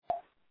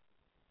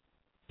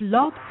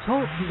Blog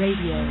Talk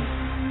Radio.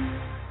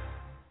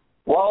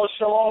 Well,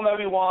 shalom,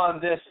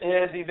 everyone. This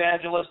is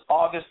Evangelist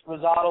August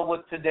Rosado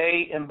with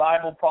Today in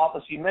Bible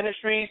Prophecy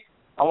Ministries.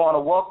 I want to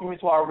welcome you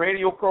to our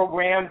radio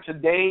program,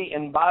 Today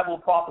in Bible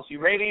Prophecy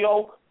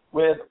Radio,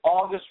 with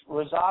August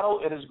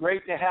Rosado. It is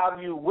great to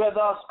have you with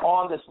us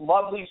on this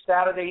lovely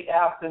Saturday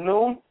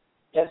afternoon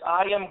as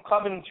I am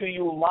coming to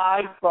you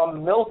live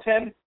from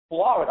Milton,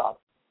 Florida,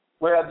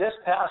 where this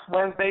past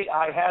Wednesday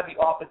I had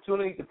the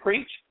opportunity to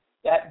preach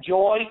at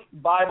Joy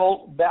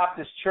Bible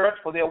Baptist Church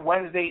for their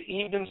Wednesday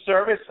evening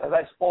service as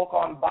I spoke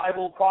on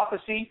Bible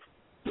prophecy.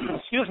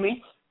 Excuse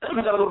me, I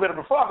got a little bit of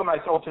a frog in my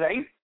throat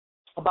today.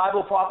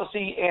 Bible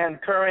prophecy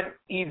and current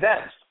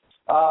events.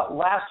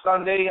 Last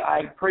Sunday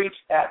I preached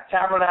at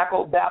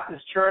Tabernacle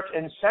Baptist Church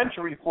in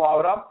Century,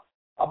 Florida,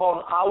 about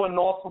an hour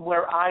north from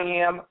where I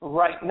am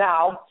right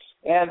now,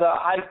 and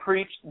I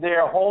preached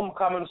their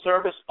homecoming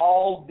service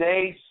all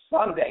day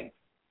Sunday.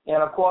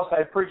 And, of course,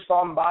 I preached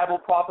on Bible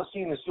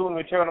prophecy and the soon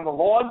return of the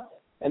Lord.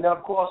 And then,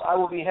 of course, I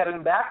will be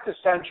heading back to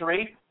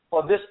Century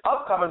for this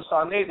upcoming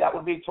Sunday. That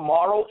would be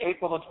tomorrow,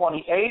 April the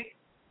 28th,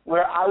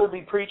 where I will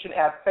be preaching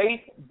at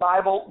Faith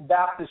Bible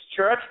Baptist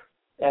Church.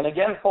 And,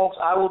 again, folks,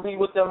 I will be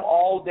with them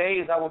all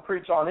day as I will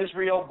preach on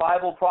Israel,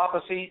 Bible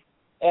prophecy,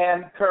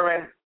 and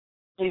current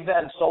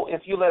events. So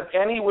if you live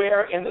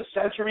anywhere in the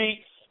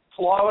Century,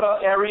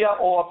 Florida area,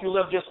 or if you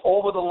live just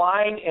over the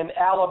line in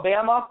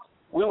Alabama,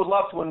 we would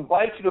love to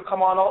invite you to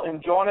come on out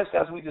and join us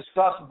as we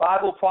discuss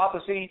Bible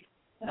prophecy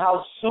and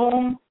how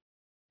soon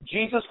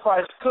Jesus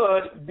Christ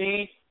could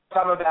be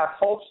coming back.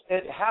 Folks,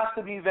 it has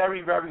to be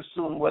very, very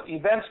soon. With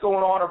events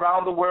going on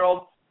around the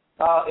world,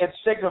 it's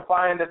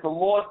signifying that the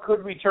Lord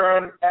could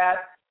return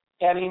at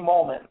any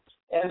moment.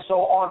 And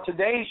so on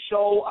today's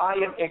show, I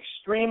am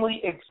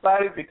extremely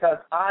excited because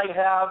I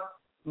have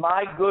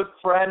my good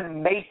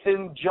friend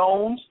Nathan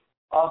Jones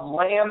of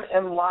Lamb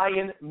and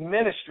Lion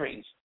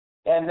Ministries.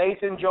 And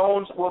Nathan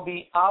Jones will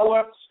be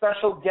our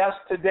special guest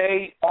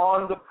today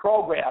on the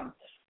program.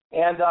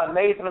 And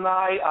Nathan and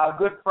I are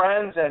good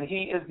friends, and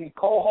he is the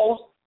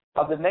co-host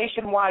of the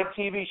nationwide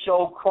TV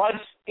show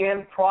Christ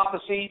in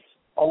Prophecy,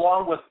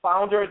 along with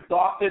founder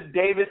Dr.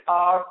 David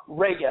R.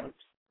 Reagan.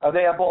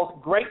 They are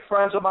both great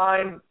friends of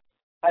mine.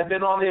 I've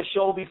been on their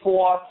show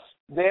before.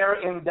 They're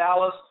in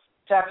Dallas,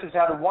 Texas.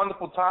 Had a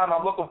wonderful time.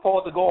 I'm looking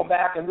forward to going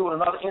back and doing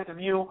another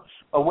interview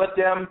with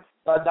them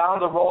down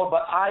the road,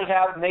 but I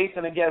have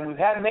Nathan again. We've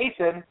had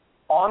Nathan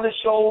on the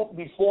show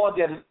before,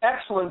 did an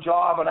excellent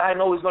job, and I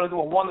know he's going to do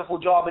a wonderful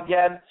job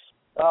again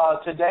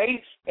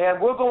today,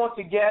 and we're going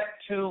to get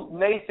to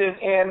Nathan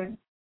in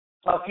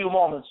a few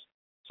moments.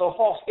 So,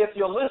 folks, if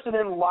you're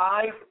listening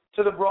live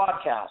to the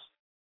broadcast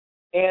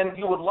and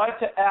you would like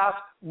to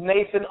ask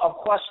Nathan a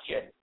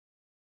question,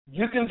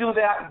 you can do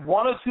that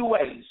one of two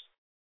ways.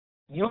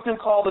 You can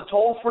call the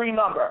toll-free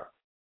number,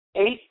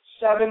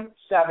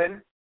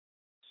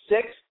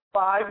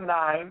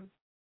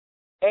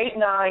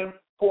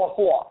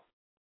 877-659-8944.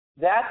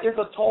 That is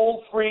a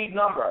toll-free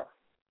number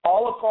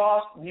all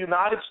across the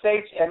United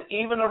States and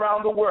even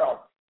around the world.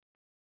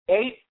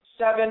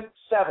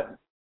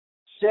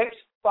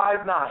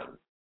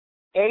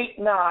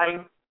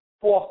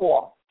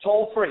 877-659-8944,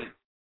 toll-free.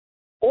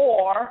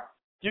 Or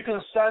you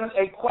can send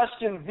a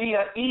question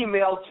via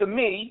email to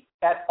me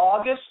at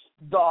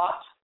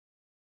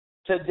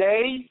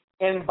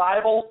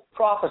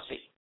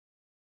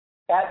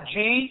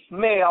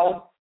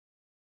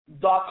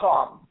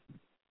august.todayinbibleprophecy@gmail.com.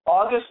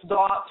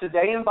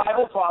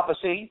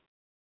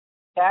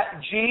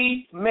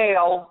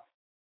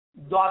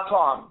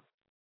 august.todayinbibleprophecy@gmail.com.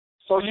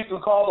 So you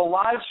can call the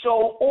live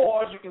show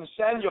or you can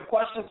send your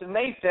question to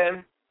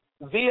Nathan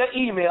via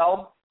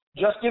email.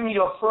 Just give me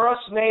your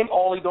first name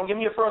only. Don't give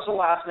me your first and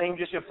last name,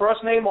 just your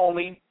first name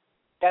only,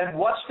 and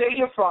what state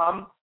you're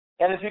from.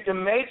 And if you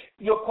can make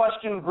your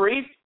question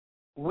brief,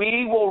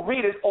 we will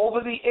read it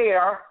over the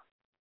air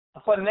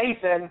for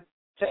Nathan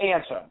to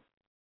answer.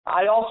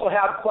 I also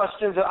have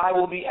questions that I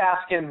will be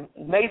asking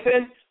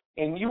Nathan,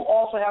 and you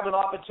also have an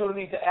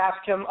opportunity to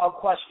ask him a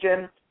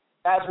question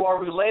as well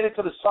related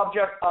to the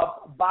subject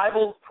of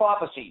Bible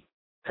prophecy,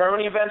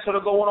 current events that are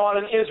going on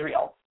in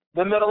Israel,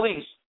 the Middle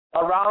East,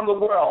 around the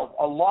world.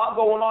 A lot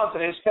going on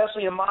today,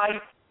 especially in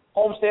my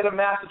home state of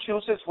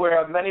Massachusetts,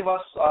 where many of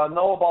us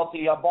know about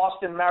the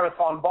Boston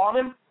Marathon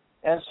bombing.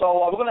 And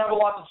so we're going to have a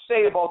lot to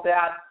say about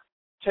that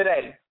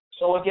today.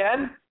 So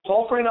again,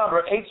 toll-free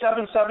number,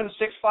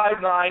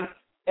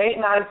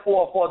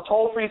 877-659-8944,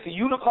 toll-free for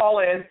you to call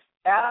in,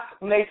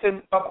 ask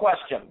Nathan a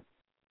question,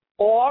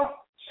 or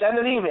send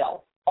an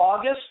email,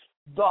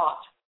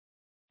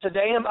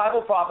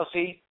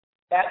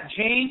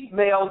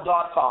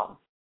 august.todayinbibleprophecy@gmail.com,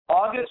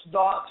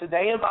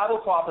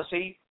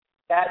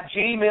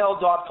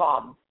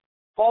 august.todayinbibleprophecy@gmail.com.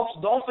 Folks,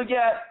 don't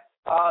forget,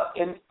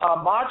 in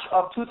March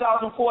of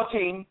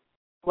 2014,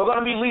 we're going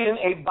to be leading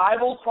a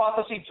Bible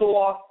prophecy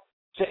tour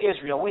to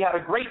Israel. We had a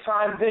great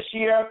time this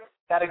year,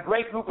 had a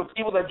great group of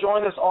people that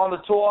joined us on the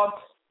tour,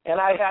 and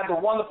I had the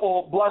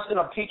wonderful blessing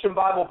of teaching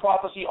Bible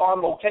prophecy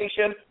on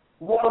location.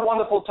 What a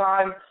wonderful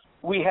time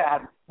we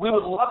had. We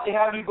would love to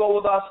have you go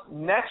with us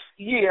next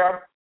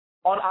year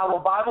on our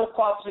Bible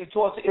prophecy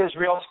tour to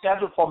Israel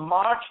scheduled for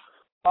March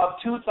of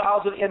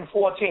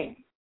 2014.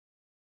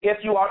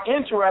 If you are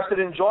interested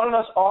in joining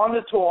us on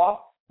the tour,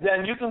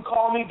 then you can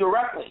call me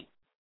directly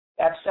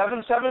at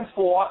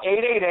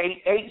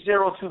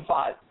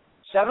 774-888-8025.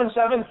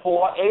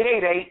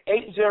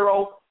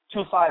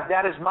 774-888-8025.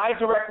 That is my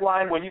direct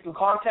line where you can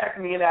contact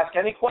me and ask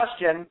any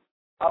question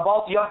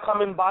about the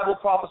upcoming Bible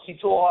prophecy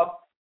tour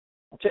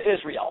to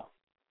Israel.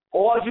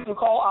 Or you can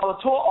call our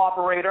tour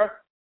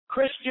operator,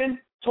 Christian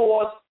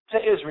Tours to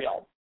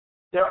Israel.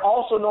 They're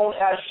also known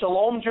as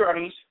Shalom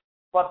Journeys,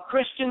 but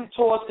Christian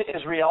Tours to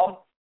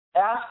Israel.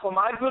 Ask for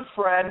my good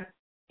friend,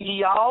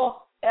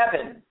 Eyal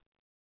Evan.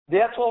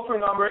 Their toll-free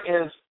number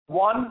is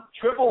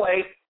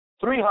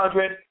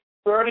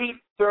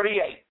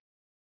 1-888-300-3038.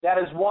 That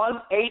is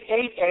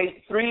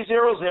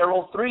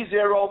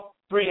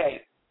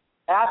 1-888-300-3038.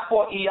 Ask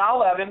for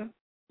Eyal Evan.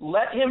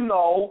 Let him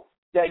know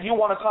that you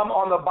want to come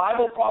on the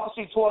Bible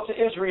prophecy tour to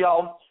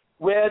Israel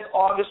with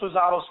August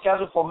Rosado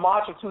scheduled for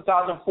March of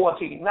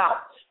 2014. Now,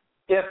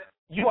 if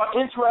you are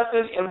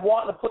interested in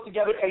wanting to put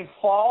together a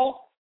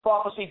fall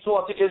prophecy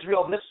tour to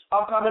Israel this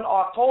upcoming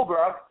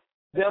October,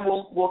 then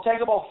we'll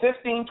take about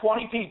 15,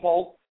 20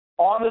 people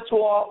on the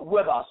tour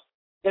with us.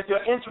 If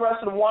you're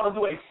interested in wanting to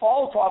do a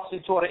fall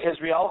prophecy tour to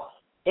Israel,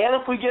 and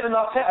if we get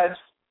enough heads,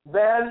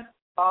 then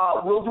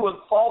we'll do a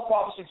fall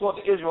prophecy tour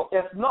to Israel.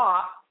 If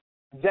not,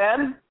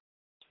 then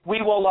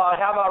we will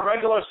have our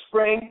regular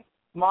spring,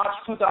 March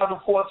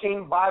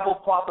 2014 Bible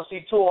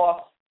prophecy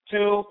tour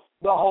to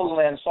the Holy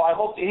Land. So I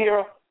hope to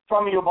hear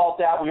from you about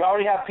that. We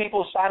already have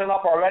people signing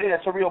up already.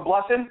 That's a real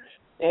blessing.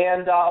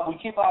 And we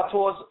keep our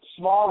tours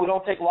small. We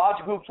don't take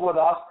large groups with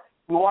us.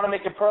 We want to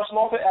make it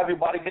personal for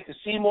everybody, get to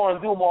see more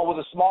and do more with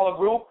a smaller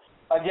group.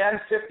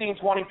 Again, 15,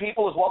 20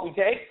 people is what we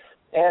take.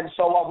 And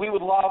so we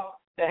would love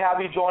to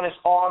have you join us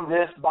on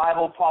this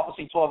Bible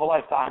prophecy tour of a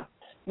lifetime.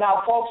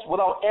 Now, folks,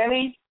 without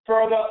any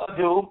further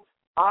ado,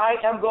 I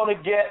am going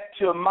to get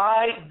to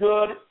my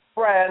good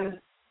friend,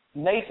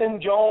 Nathan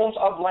Jones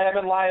of Lamb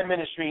and Lion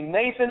Ministry.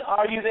 Nathan,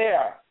 are you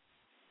there?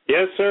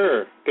 Yes,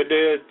 sir. Good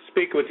to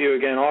speak with you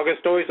again,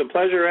 August. Always a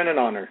pleasure and an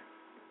honor.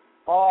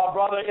 Oh,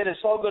 brother, it is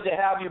so good to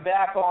have you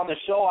back on the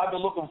show. I've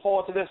been looking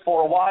forward to this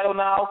for a while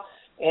now,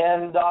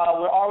 and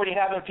we're already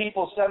having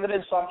people sending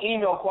in some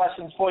email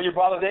questions for you,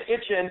 brother. They're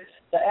itching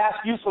to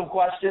ask you some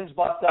questions,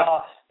 but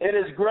it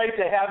is great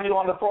to have you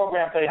on the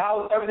program today.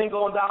 How is everything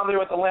going down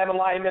there at the Lamb and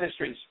Lion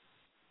Ministries?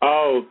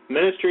 Oh,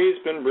 ministry's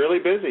been really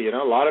busy. You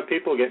know, a lot of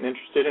people getting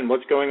interested in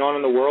what's going on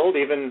in the world,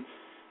 even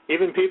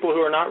people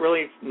who are not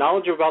really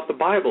knowledgeable about the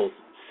Bible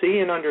see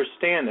and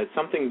understand that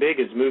something big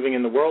is moving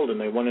in the world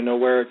and they want to know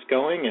where it's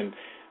going. And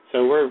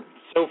so we're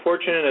so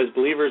fortunate as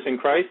believers in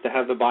Christ to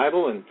have the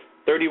Bible, and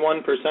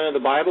 31% of the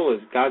Bible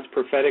is God's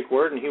prophetic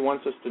word, and he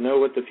wants us to know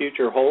what the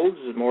future holds,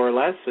 more or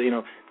less,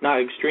 not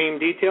extreme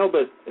detail,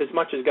 but as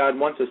much as God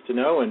wants us to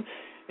know. And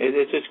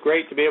it's just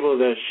great to be able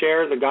to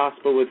share the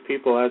gospel with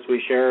people as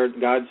we share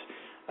God's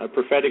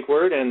prophetic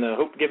word and the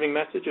hope-giving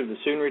message of the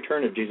soon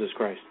return of Jesus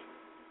Christ.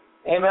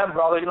 Amen,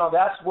 brother.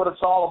 That's what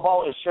it's all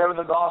about, is sharing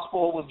the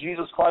gospel with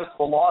Jesus Christ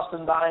for the lost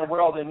and dying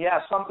world. And,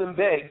 yeah, something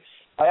big.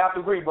 I have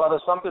to agree,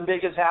 brother. Something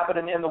big is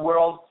happening in the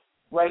world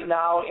right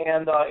now,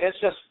 and it's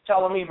just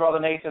telling me, Brother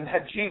Nathan,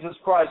 that Jesus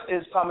Christ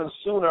is coming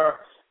sooner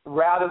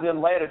rather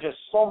than later. Just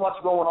so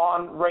much going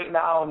on right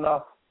now, and,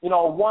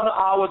 1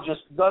 hour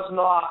just does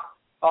not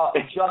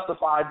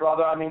justify,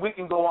 brother. I mean, we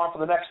can go on for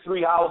the next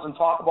 3 hours and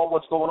talk about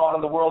what's going on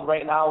in the world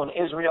right now, in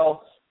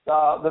Israel,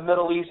 the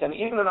Middle East, and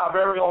even in our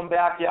very own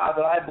backyard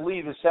that I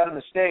believe is setting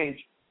the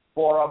stage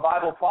for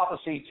Bible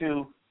prophecy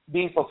to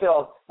be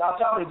fulfilled. Now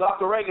tell me,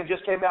 Dr. Reagan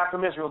just came back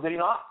from Israel, did he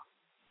not?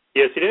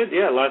 Yes, he did,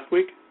 last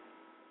week.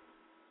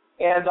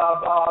 And,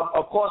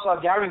 of course,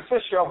 Gary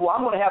Fisher, who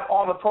I'm going to have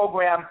on the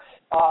program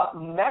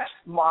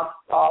next month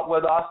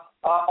with us,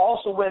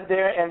 also went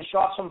there and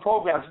shot some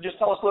programs. Just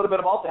tell us a little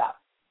bit about that.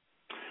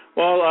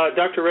 Well,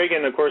 Dr.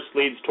 Reagan, of course,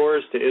 leads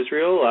tours to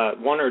Israel,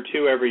 1 or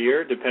 2 every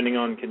year, depending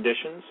on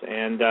conditions.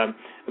 And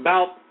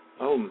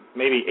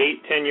maybe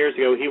 8-10 years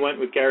ago, he went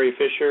with Gary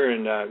Fisher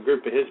and a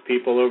group of his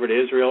people over to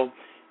Israel,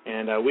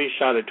 and we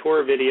shot a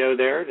tour video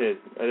there. This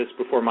is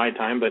before my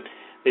time, but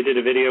they did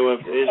a video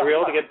of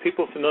Israel to get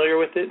people familiar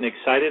with it and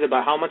excited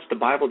about how much the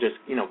Bible just,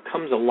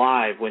 comes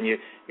alive when you're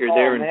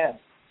there and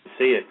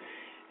see it.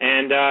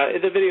 And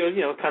the video is,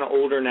 kind of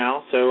older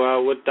now.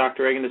 So what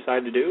Dr. Reagan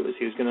decided to do is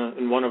he was going to,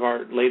 in one of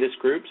our latest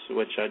groups,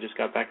 which I just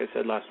got back, I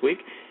said last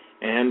week,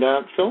 and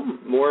film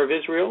more of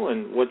Israel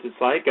and what it's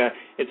like.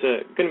 It's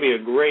going to be a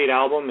great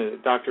album.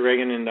 Dr.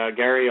 Reagan and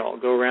Gary all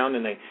go around,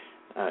 and they,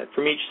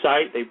 from each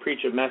site, they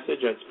preach a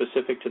message that's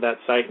specific to that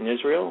site in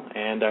Israel.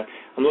 And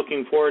I'm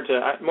looking forward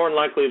to, more than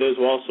likely, those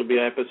will also be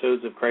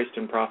episodes of Christ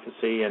in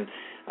Prophecy. And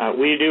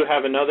we do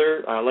have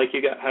another, like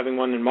you got having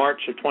one in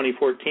March of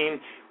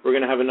 2014, we're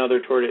going to have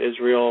another tour to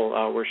Israel.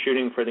 We're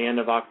shooting for the end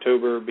of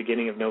October,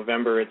 beginning of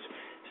November. It's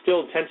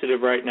still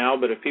tentative right now,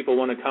 but if people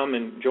want to come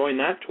and join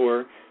that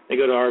tour, they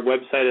go to our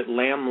website at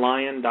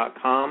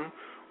lamblion.com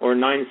or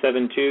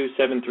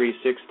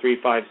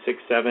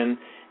 972-736-3567,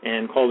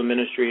 and call the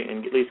ministry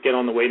and at least get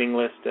on the waiting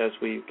list as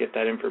we get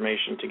that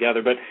information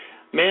together. But,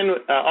 man,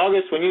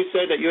 August, when you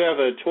said that you have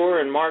a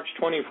tour in March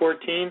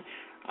 2014,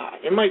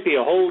 it might be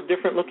a whole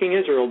different-looking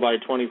Israel by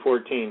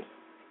 2014.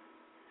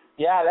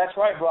 Yeah, that's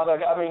right,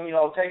 brother. I mean,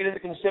 taking into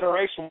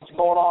consideration what's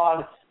going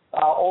on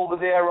over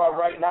there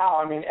right now,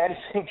 I mean,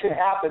 anything can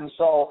happen.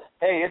 So,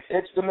 hey,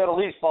 it's the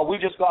Middle East. Well, we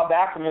just got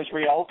back from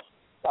Israel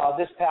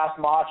this past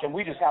March, and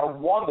we just had a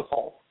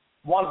wonderful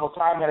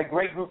time. We had a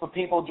great group of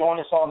people join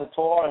us on the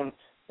tour, and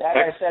like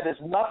I said,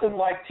 there's nothing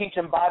like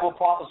teaching Bible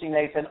prophecy,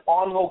 Nathan,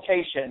 on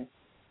location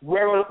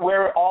where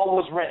it all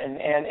was written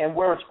and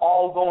where it's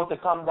all going to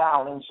come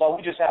down. And so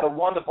we just had a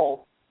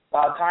wonderful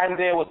time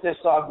there with this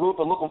group,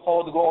 and looking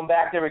forward to going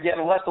back there again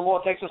unless the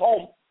Lord takes us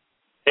home.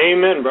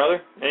 Amen,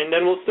 brother. And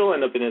then we'll still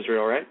end up in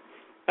Israel, right?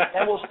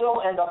 And we'll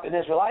still end up in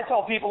Israel. I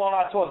tell people on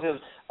our tours,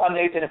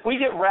 Nathan, if we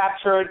get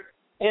raptured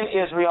in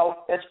Israel,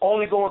 it's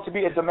only going to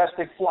be a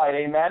domestic flight,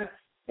 amen?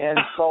 And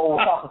so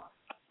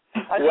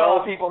I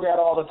tell people that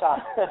all the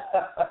time.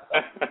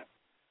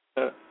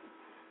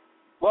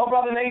 Well,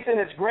 Brother Nathan,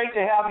 it's great to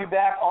have you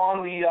back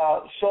on the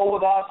show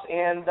with us.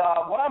 And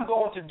what I'm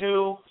going to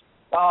do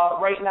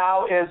right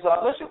now is,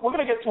 we're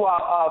going to get to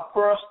our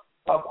first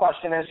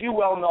question. As you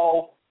well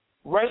know,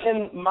 right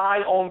in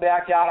my own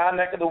backyard, our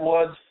neck of the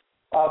woods,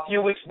 a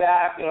few weeks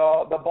back,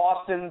 the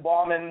Boston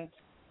Bombing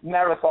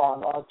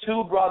Marathon.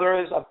 Two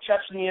brothers of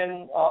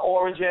Chechnyan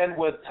origin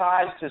with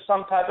ties to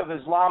some type of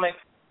Islamic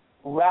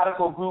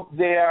radical group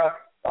there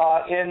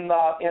in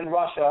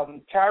Russia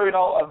carried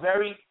out a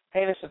very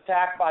heinous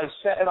attack by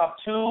setting up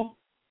two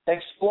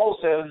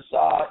explosives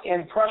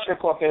in pressure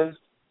cookers.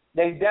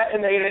 They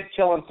detonated,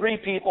 killing 3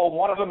 people,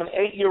 one of them an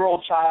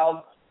 8-year-old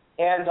child,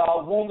 and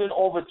wounded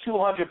over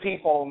 200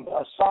 people.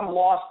 Some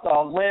lost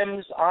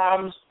limbs,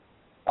 arms,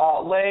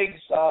 legs,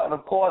 and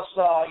of course,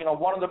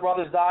 one of the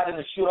brothers died in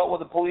the shootout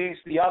with the police.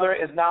 The other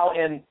is now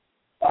in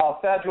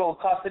federal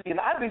custody. And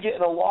I've been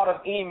getting a lot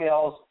of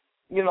emails,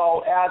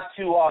 as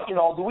to,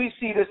 do we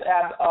see this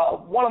as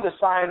one of the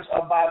signs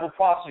of Bible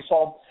prophecy?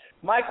 So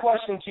my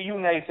question to you,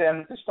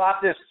 Nathan, to start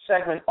this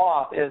segment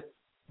off is,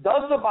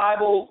 does the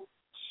Bible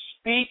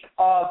speak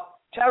of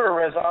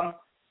terrorism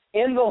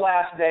in the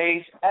last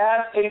days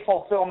as a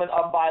fulfillment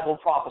of Bible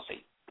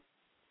prophecy?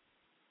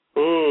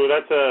 Ooh,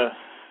 that's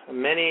a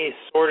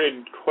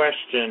many-sorted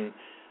question.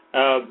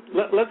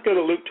 Let's go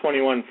to Luke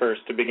 21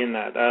 first to begin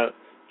that.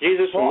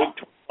 Jesus from Luke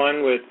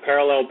 21 with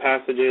parallel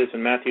passages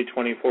in Matthew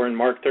 24 and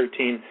Mark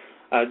 13.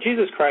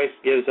 Jesus Christ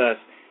gives us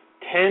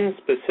 10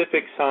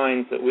 specific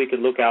signs that we could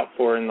look out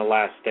for in the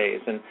last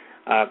days. And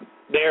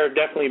there have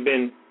definitely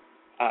been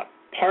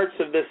parts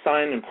of this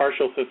sign in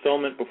partial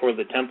fulfillment before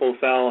the temple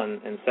fell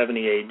in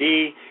 70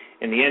 A.D.,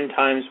 in the end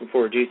times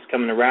before Jesus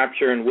coming to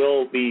rapture, and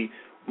will be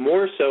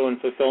more so in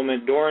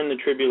fulfillment during the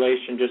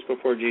tribulation just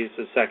before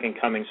Jesus' second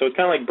coming. So it's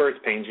kind of like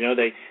birth pains.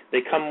 They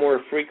come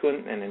more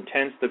frequent and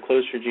intense the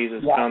closer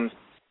Jesus comes.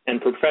 And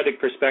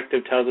prophetic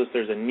perspective tells us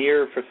there's a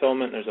near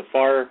fulfillment, there's a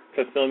far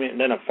fulfillment, and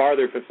then a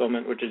farther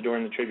fulfillment, which is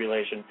during the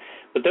tribulation.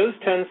 But those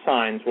 10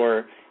 signs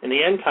were, in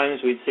the end times,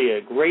 we'd see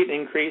a great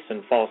increase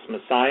in false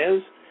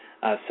messiahs.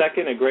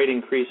 Second, a great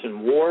increase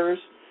in wars.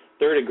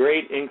 Third, a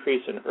great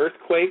increase in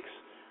earthquakes.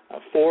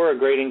 4, a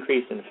great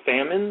increase in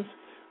famines.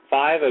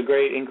 5, a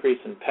great increase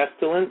in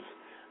pestilence.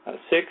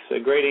 6, a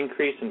great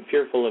increase in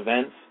fearful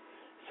events.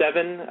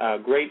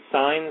 7, great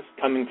signs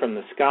coming from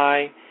the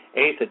sky.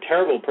 8, a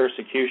terrible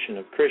persecution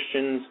of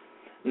Christians.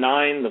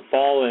 9, the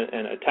fall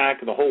and attack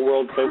of the whole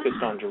world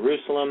focused on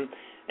Jerusalem.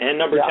 And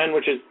number 10,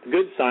 which is the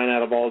good sign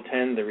out of all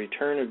 10, the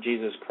return of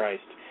Jesus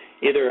Christ.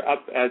 Either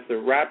up as the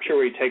rapture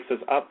where he takes us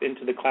up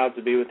into the clouds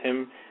to be with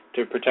him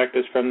to protect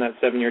us from that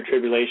 7-year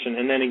tribulation,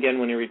 and then again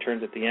when he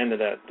returns at the end of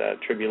that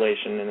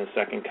tribulation in his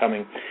second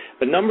coming.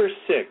 But number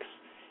 6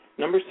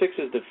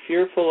 is the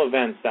fearful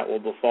events that will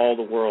befall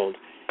the world.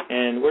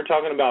 And we're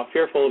talking about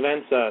fearful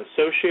events,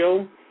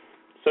 social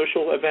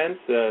events,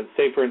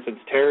 say for instance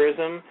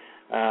terrorism,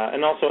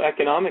 and also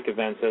economic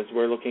events as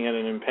we're looking at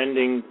an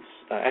impending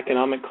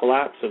economic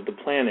collapse of the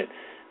planet.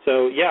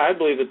 So, yeah, I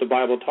believe that the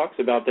Bible talks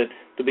about that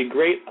there'll be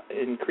great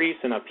increase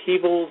in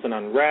upheavals and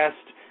unrest,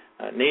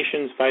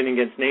 nations fighting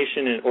against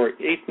nation, or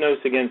ethnos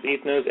against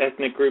ethnos,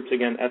 ethnic groups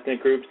against ethnic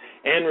groups,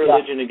 and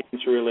religion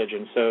against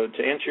religion. So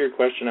to answer your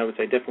question, I would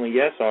say definitely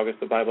yes,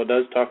 August. The Bible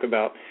does talk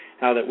about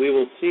how that we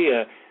will see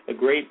a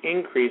great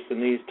increase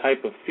in these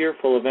type of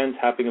fearful events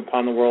happening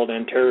upon the world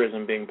and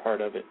terrorism being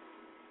part of it.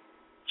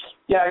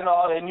 Yeah,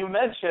 and you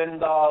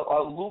mentioned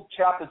Luke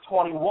chapter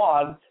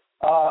 21,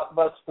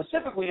 but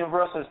specifically in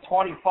verses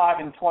 25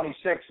 and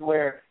 26,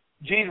 where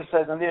Jesus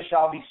says, "And there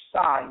shall be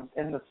signs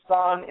in the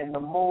sun, in the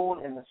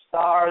moon, in the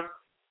stars,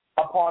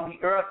 upon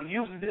the earth." He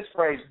uses this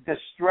phrase,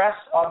 distress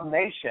of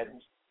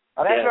nations.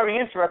 Now, that's very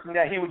interesting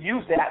that he would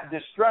use that,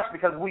 distress,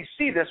 because we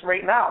see this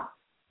right now.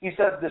 He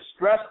says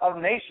distress of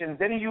nations.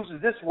 Then he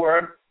uses this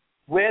word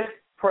with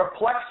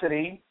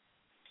perplexity,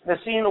 the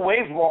seeing the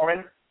waves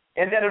roaring.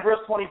 And then in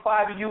verse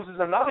 25, he uses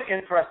another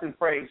interesting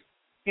phrase.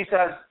 He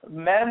says,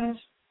 men's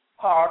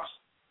hearts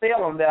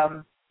fail in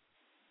them,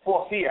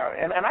 for fear.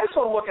 And I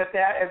sort of look at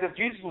that as if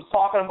Jesus was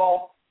talking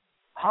about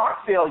heart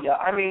failure.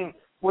 I mean,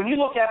 when you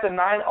look at the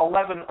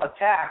 9/11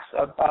 attacks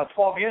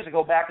 12 years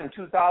ago, back in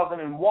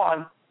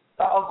 2001,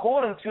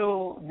 according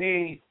to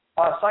the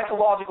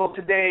Psychology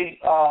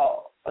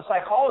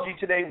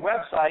Today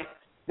website,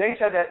 they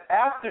said that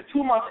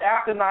 2 months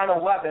after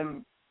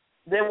 9/11,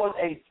 there was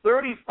a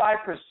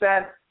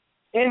 35%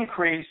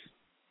 increase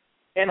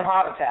in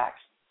heart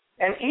attacks.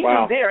 And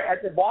even there,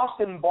 at the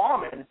Boston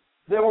bombing,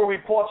 there were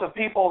reports of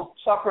people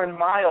suffering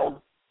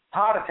mild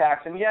heart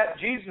attacks. And yet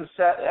Jesus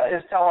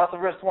is telling us in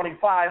verse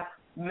 25,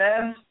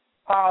 men's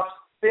hearts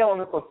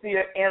failing for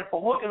fear and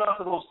for looking up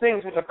to those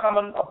things which are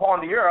coming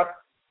upon the earth,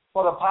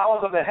 for the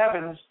powers of the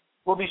heavens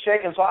will be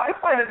shaken. So I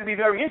find it to be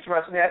very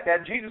interesting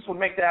that Jesus would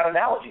make that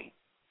analogy.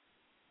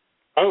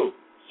 Oh,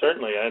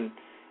 certainly, and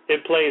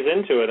it plays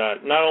into it.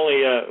 Not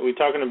only are we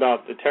talking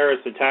about the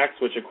terrorist attacks,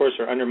 which of course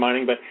are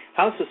undermining, but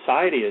how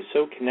society is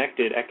so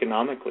connected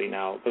economically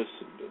now, both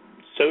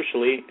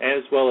socially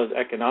as well as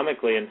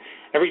economically. And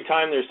every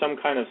time there's some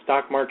kind of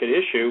stock market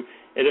issue,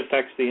 it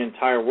affects the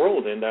entire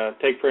world. And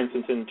take, for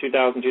instance, in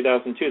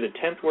 2002, the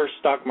 10th worst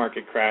stock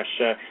market crash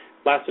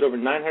lasted over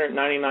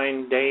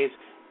 999 days,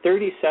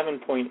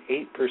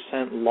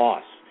 37.8%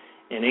 loss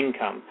in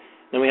income.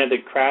 Then we had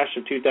the crash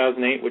of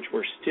 2008, which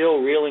we're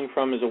still reeling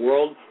from as a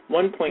world,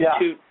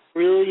 $1.2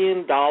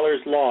 trillion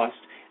lost,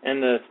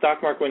 and the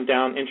stock market went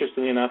down,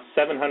 interestingly enough,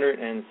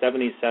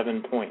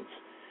 777 points.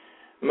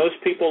 Most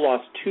people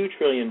lost $2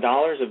 trillion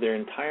of their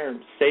entire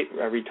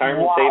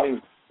retirement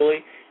savings,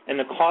 and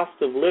the cost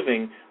of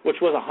living, which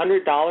was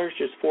 $100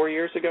 just 4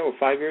 years ago or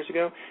 5 years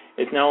ago,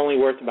 is now only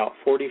worth about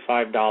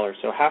 $45.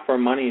 So half our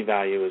money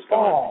value is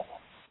gone.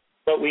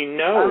 But we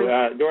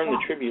know during the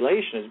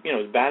tribulation,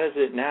 as bad as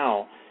it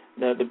now,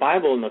 the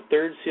Bible in the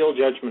third seal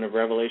judgment of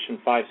Revelation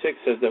 5:6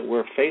 says that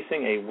we're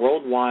facing a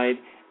worldwide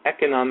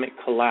economic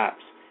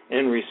collapse.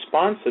 In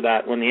response to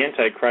that, when the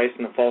Antichrist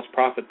and the false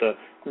prophet, the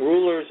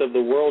rulers of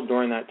the world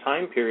during that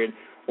time period,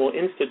 will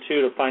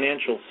institute a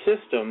financial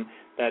system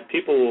that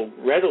people will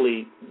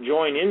readily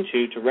join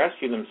into to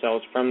rescue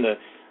themselves from the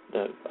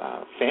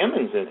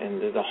famines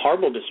and the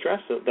horrible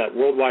distress that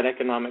worldwide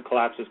economic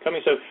collapse is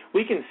coming. So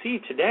we can see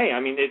today, I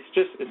mean,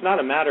 it's not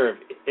a matter of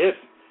if,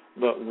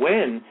 but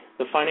when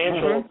the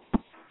financial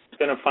is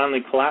going to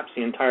finally collapse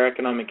the entire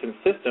economic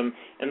system,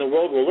 and the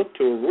world will look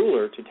to a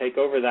ruler to take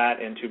over that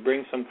and to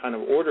bring some kind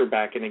of order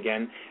back in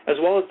again, as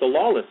well as the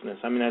lawlessness.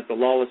 I mean, as the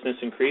lawlessness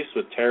increased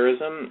with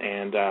terrorism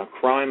and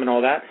crime and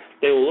all that,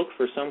 they will look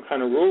for some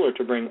kind of ruler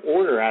to bring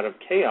order out of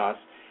chaos.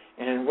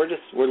 And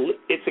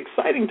it's an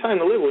exciting time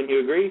to live, wouldn't you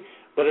agree?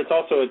 But it's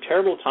also a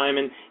terrible time,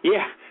 and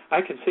yeah,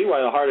 I can see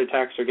why the heart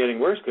attacks are getting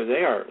worse, because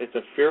it's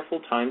a fearful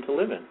time to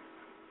live in.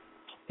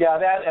 Yeah,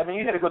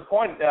 you hit a good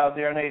point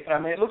there, Nathan. I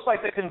mean, it looks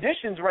like the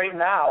conditions right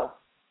now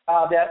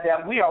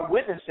that we are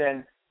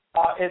witnessing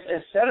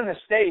is setting the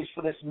stage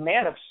for this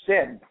man of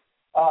sin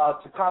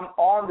to come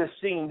on the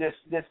scene,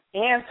 this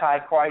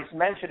Antichrist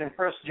mentioned in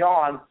 1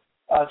 John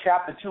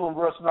chapter 2 and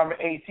verse number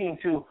 18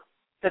 to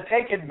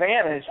take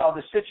advantage of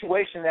the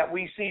situation that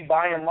we see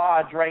by and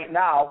large right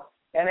now,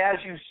 and as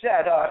you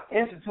said,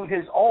 institute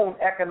his own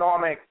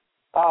economic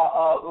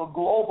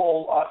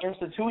global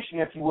institution,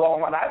 if you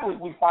will. And I believe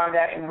we find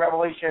that in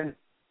Revelation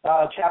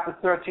chapter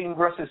 13,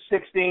 verses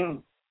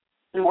 16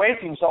 through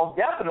 18. So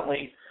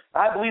definitely,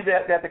 I believe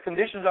that the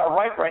conditions are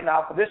ripe right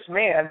now for this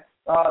man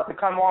to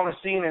come on the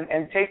scene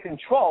and take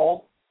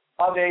control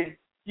of a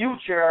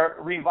future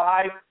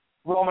revived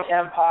Roman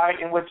Empire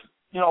in which,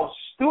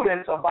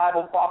 students of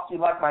Bible prophecy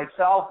like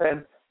myself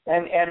and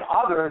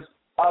others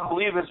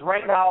believe is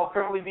right now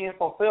currently being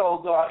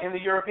fulfilled in the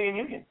European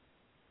Union.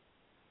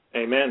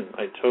 Amen.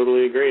 I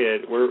totally agree.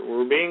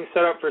 We're being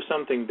set up for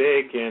something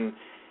big, and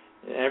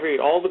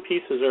all the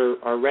pieces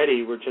are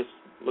ready. We're just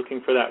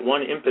looking for that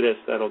one impetus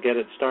that'll get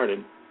it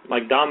started.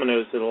 Like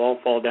dominoes, it'll all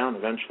fall down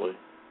eventually.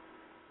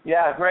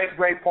 Yeah,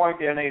 great point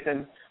there,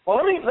 Nathan. Well,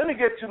 let me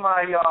get to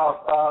my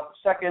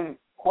second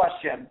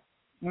question.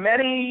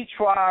 Many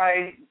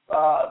try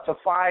to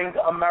find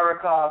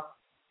America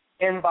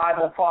in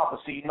Bible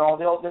prophecy.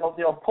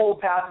 They'll pull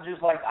passages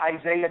like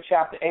Isaiah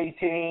chapter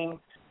 18.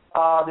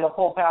 They'll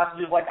pull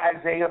passages like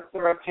Isaiah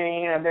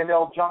 13, and then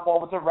they'll jump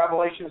over to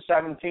Revelation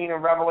 17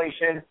 and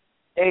Revelation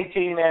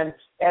 18 and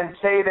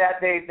say that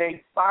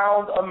they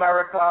found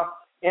America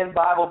in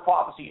Bible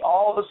prophecy.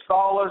 All the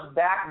scholars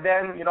back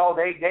then,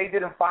 they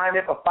didn't find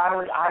it, but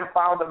finally I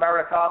found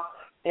America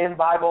in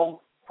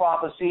Bible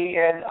prophecy.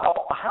 And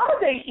how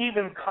did they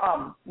even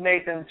come,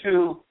 Nathan,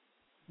 to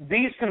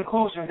these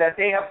conclusions that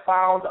they have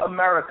found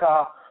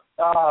America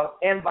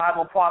in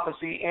Bible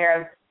prophecy?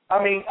 And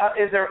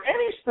is there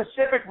any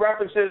specific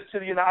references to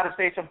the United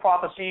States in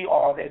prophecy,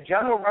 or are there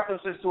general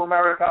references to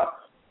America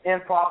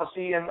in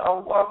prophecy? And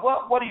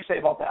what do you say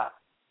about that?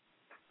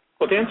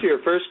 Well, to answer your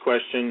first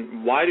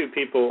question, why do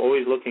people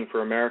always looking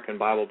for American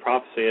Bible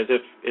prophecy as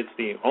if it's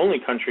the only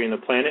country in the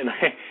planet? And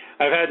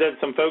I've had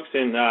some folks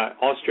in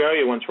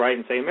Australia once write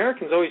and say,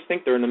 Americans always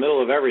think they're in the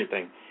middle of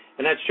everything.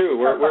 And that's true.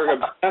 We're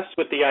obsessed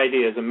with the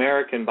ideas,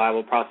 American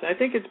Bible prophecy. I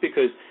think it's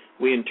because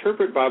we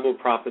interpret Bible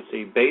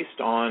prophecy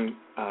based on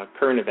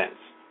current events,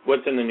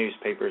 what's in the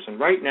newspapers. And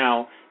right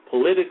now,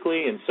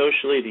 politically and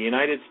socially, the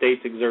United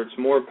States exerts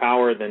more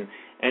power than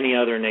any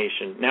other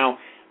nation. Now,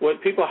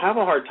 what people have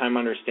a hard time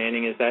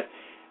understanding is that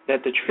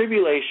the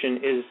tribulation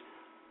is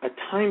a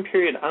time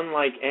period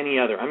unlike any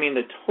other. I mean,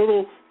 the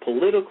total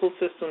political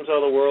systems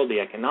of the world, the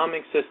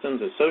economic systems,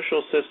 the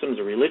social systems,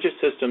 the religious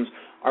systems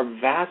are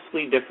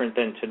vastly different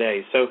than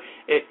today. So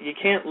you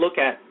can't look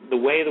at the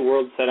way the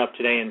world's set up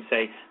today and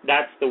say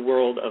that's the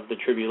world of the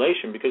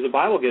tribulation, because the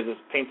Bible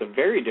paints a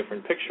very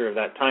different picture of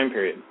that time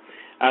period.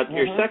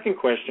 Your second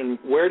question,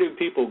 where do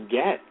people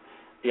get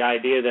the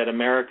idea that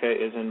America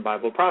is in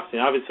Bible prophecy?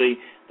 And obviously,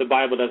 the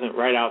Bible doesn't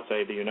write out,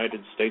 say, the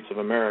United States of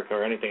America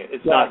or anything.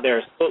 It's not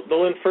there. So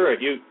they'll infer it.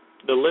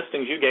 The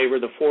listings you gave were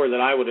the four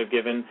that I would have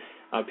given.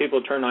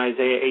 People turn to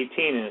Isaiah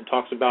 18, and it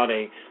talks about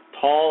a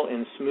tall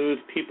and smooth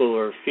people who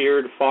are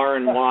feared far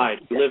and wide,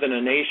 who live in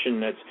a nation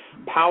that's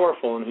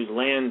powerful and whose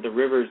land the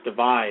rivers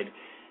divide.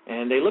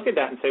 And they look at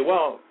that and say,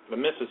 well, the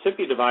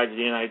Mississippi divides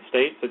the United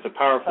States. It's a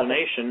powerful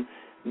nation.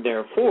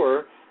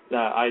 Therefore,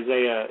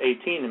 Isaiah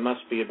 18, it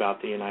must be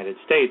about the United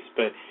States.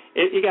 But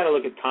you got to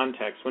look at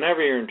context.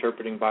 Whenever you're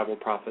interpreting Bible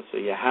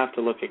prophecy, you have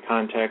to look at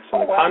context.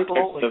 And the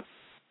context of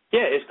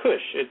it's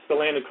Cush. It's the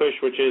land of Cush,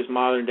 which is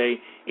modern-day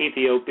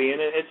Ethiopia,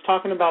 and it's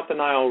talking about the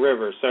Nile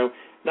River. So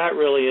that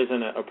really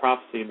isn't a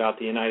prophecy about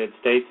the United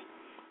States.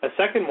 A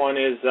second one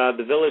is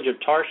the village of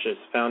Tarshish,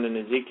 found in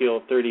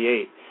Ezekiel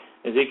 38.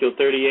 Ezekiel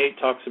 38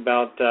 talks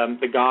about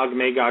the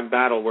Gog-Magog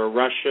battle, where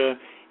Russia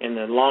and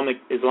the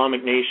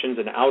Islamic nations,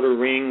 an outer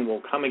ring,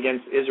 will come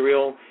against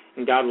Israel,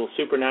 and God will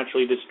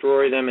supernaturally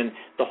destroy them, and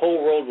the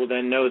whole world will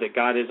then know that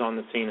God is on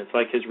the scene. It's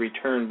like his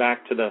return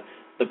back to the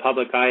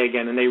public eye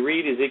again. And they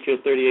read Ezekiel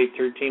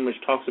 38:13, which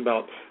talks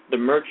about the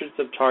merchants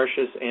of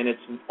Tarshish and its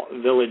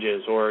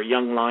villages, or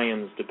young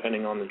lions,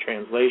 depending on the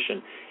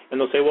translation. And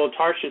they'll say, well,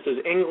 Tarshish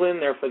is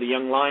England, therefore the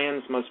young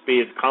lions must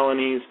be its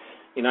colonies,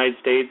 United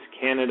States,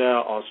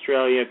 Canada,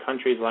 Australia,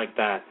 countries like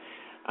that.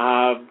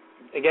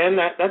 Again,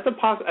 that's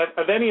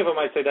of any of them,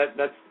 I'd say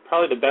that's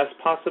probably the best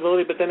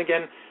possibility. But then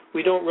again,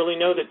 we don't really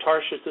know that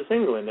Tarshish is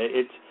England.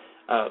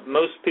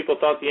 Most people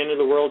thought the end of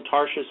the world,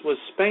 Tarshish was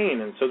Spain,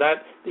 and so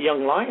that the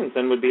young lions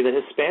then would be the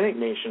Hispanic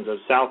nations of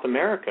South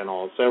America and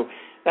all. So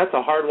that's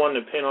a hard one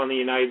to pin on the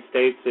United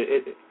States.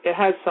 It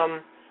has some.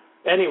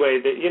 Anyway,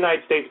 the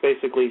United States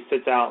basically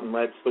sits out and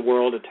lets the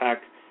world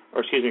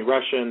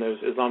Russia and those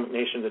Islamic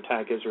nations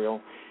attack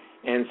Israel,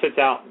 and sits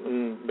out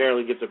and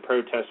barely gives a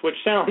protest, which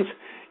sounds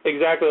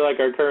exactly like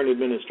our current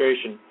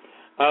administration.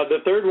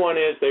 The third one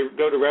is they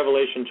go to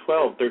Revelation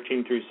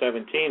 12:13 through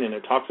 17, and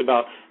it talks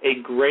about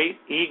a great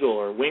eagle,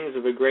 or wings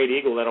of a great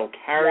eagle, that will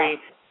carry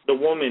the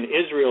woman,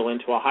 Israel,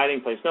 into a hiding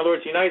place. In other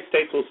words, the United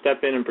States will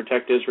step in and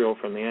protect Israel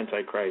from the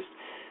Antichrist.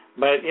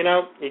 But,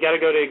 you got to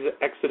go to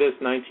Exodus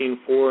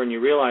 19:4, and you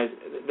realize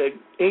the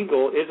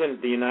eagle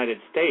isn't the United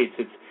States.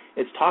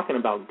 It's talking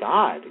about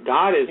God.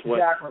 God is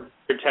what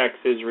protects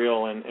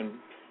Israel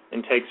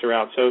and takes her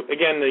out. So,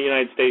 again, the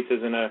United States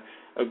isn't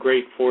a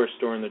great force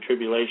during the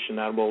tribulation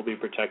that will be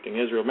protecting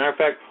Israel. Matter of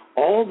fact,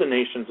 all the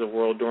nations of the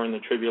world during the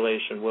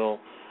tribulation will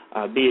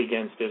be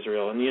against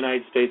Israel, and the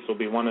United States will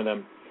be one of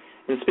them.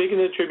 And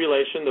speaking of the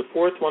tribulation, the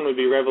fourth one would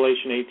be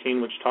Revelation 18,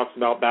 which talks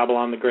about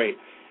Babylon the Great.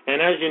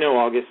 And as you know,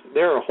 August,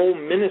 there are whole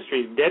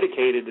ministries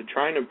dedicated to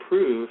trying to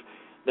prove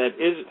that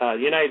the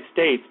United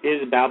States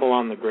is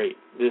Babylon the Great,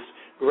 this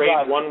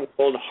great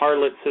one-world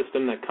harlot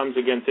system that comes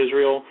against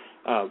Israel,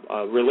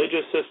 a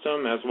religious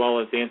system, as well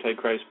as the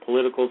Antichrist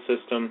political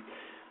system.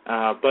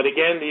 But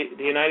again,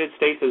 the United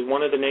States is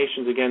one of the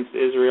nations against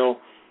Israel.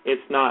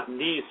 It's not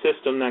the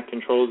system that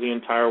controls the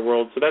entire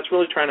world. So that's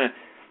really trying to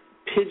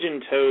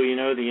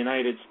pigeon-toe, the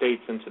United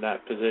States into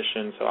that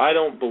position. So I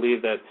don't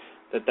believe that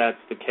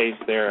that's the case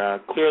there.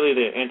 Clearly,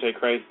 the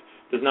Antichrist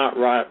does not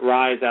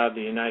rise out of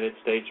the United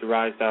States or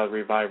rise out of the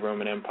revived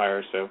Roman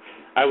Empire. So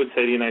I would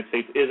say the United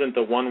States isn't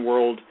the one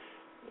world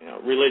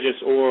religious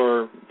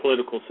or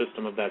political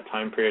system of that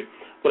time period.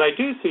 What I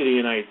do see the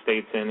United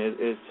States in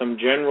is some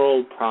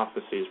general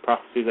prophecies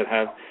that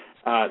have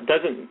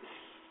doesn't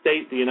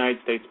state the United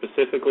States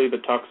specifically,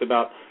 but talks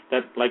about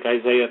that, like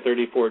Isaiah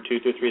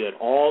 34:2-3, that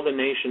all the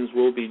nations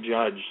will be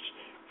judged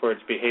for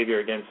its behavior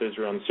against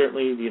Israel. And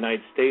certainly the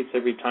United States,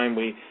 every time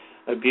we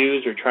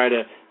abuse or try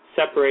to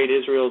separate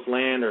Israel's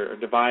land or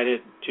divide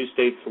it,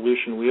 two-state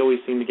solution, we always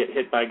seem to get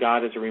hit by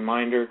God as a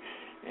reminder.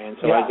 And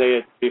so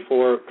Isaiah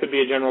 34 could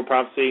be a general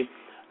prophecy.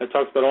 It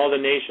talks about all the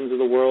nations of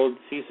the world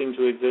ceasing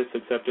to exist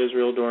except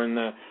Israel during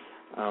the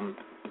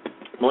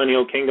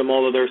millennial kingdom,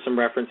 although there are some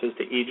references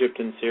to Egypt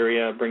and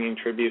Syria bringing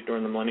tribute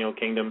during the millennial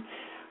kingdom.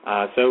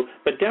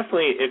 But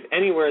definitely, if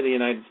anywhere the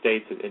United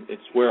States,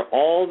 it's where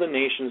all the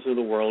nations of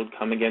the world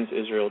come against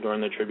Israel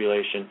during the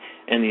tribulation.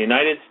 And the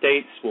United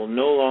States will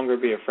no longer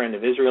be a friend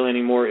of Israel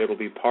anymore. It will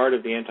be part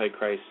of the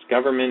Antichrist's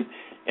government,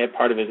 and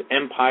part of his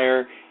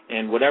empire.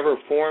 And whatever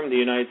form the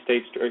United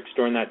States takes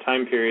during that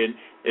time period,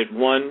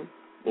 one,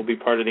 will be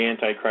part of the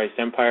Antichrist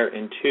empire,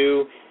 and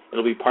two,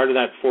 it'll be part of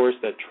that force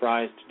that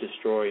tries to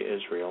destroy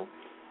Israel.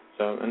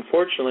 So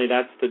unfortunately,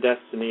 that's the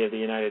destiny of the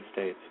United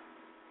States.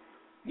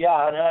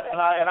 Yeah, and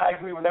I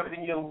agree with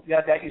everything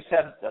that you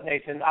said,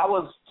 Nathan. I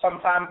was some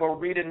time ago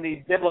reading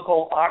the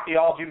Biblical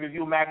Archaeology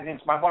Review magazine.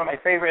 It's one of my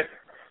favorite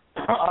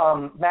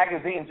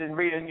magazines, and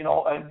reading,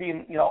 and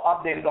being,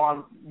 updated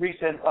on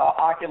recent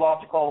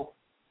archaeological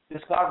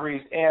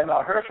discoveries. And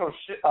Herschel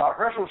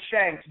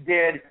Shanks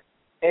did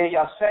a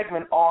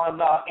segment on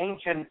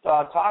ancient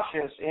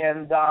Tarshish,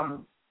 and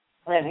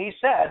he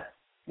said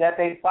that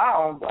they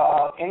found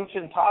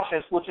ancient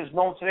Tarshish, which is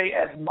known today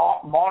as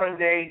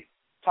modern-day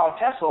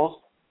Tartessos,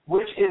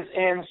 which is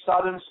in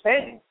southern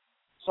Spain.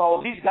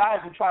 So these guys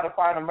who try to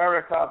find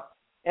America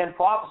in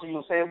prophecy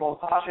will say, well,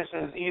 Tarshish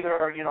is either,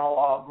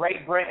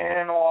 Great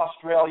Britain or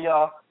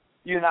Australia,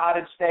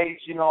 United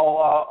States, which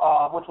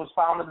was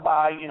founded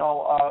by,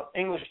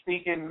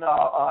 English-speaking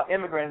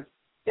immigrants.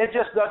 It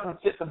just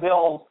doesn't fit the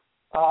bill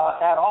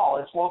at all.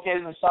 It's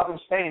located in southern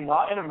Spain,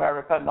 not in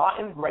America, not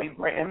in Great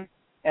Britain,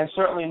 and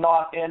certainly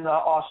not in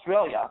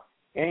Australia.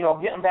 And,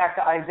 getting back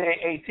to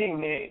Isaiah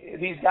 18,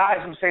 these guys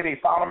who say they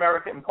found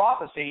America in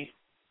prophecy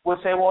would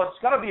say, well,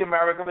 it's got to be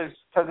America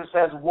because it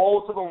says,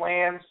 woe to the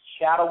lands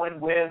shadowing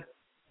with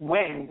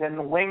wings. And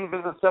the wings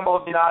is a symbol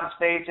of the United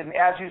States. And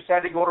as you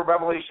said, you go to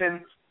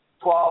Revelation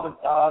 12,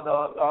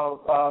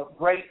 the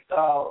great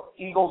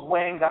eagle's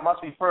wing, that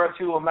must refer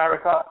to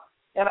America.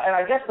 And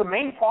I guess the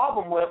main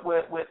problem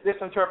with this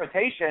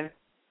interpretation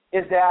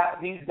is that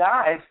these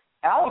guys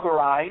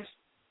allegorize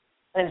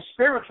and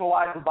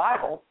spiritualize the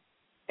Bible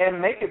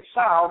and make it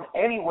sound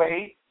any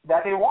way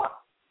that they want.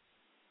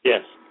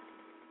 Yes.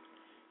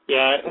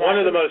 Yeah, one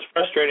of the most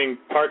frustrating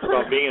parts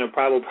about being in a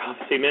Bible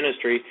prophecy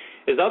ministry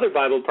is other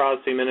Bible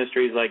prophecy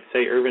ministries like,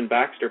 say, Irvin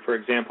Baxter, for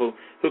example,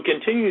 who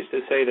continues to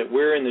say that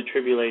we're in the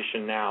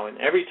tribulation now. And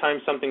every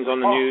time something's on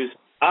the news,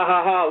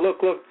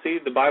 look, see,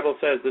 the Bible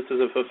says this is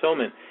a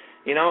fulfillment.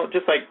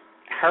 Just like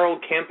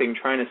Harold Camping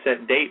trying to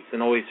set dates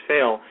and always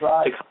fail,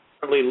 right, to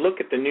constantly look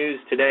at the news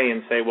today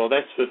and say, well,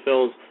 this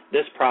fulfills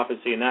this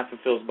prophecy and that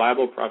fulfills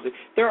Bible prophecy.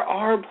 There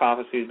are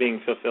prophecies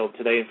being fulfilled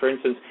today. For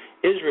instance,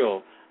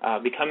 Israel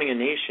becoming a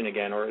nation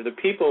again, or the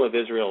people of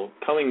Israel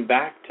coming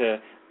back to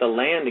the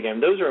land again.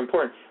 Those are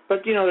important.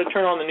 But, to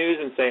turn on the news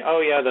and say,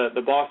 oh, yeah,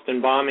 the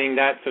Boston bombing,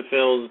 that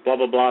fulfills blah,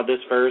 blah, blah, this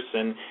verse,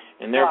 and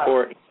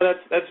therefore, right,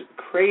 that's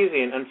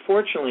crazy. And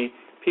unfortunately,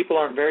 people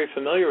aren't very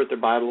familiar with their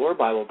Bible or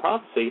Bible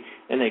prophecy,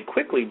 and they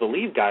quickly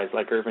believe guys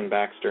like Irvin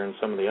Baxter and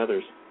some of the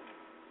others.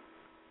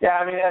 Yeah,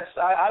 I mean,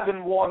 I've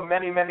been warned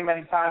many, many,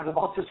 many times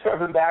about this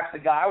Irvin Baxter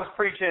guy. I was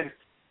preaching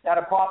at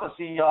a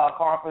prophecy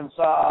conference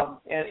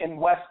in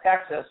West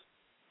Texas,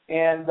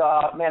 and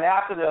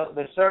after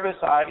the service,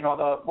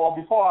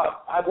 before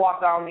I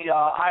walked down the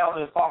aisle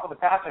to talk with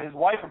the pastor, his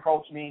wife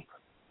approached me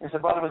and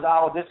said, Brother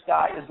Rosado, this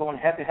guy is going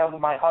head to head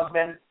with my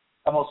husband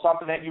about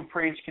something that you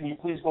preach. Can you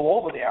please go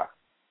over there?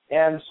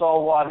 And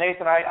so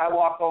Nathan, I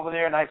walked over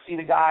there and I see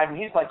the guy, and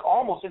he's like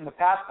almost in the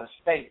pastor's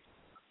face.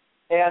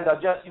 And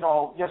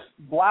just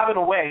blabbing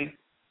away.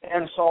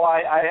 And so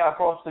I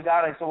approached the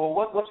guy and I said, well,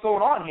 what's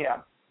going on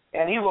here?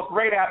 And he looked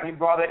right at me,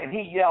 brother, and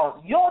he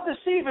yelled, you're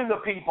deceiving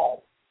the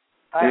people.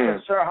 I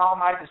said, sir, how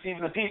am I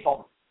deceiving the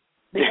people?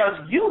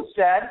 Because you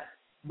said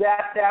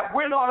that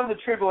we're not in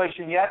the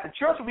tribulation yet. The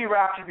church will be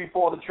raptured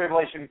before the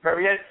tribulation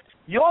period.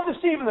 You're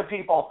deceiving the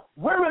people.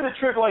 We're in the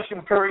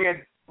tribulation period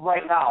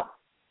right now.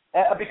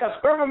 Because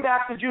Irvin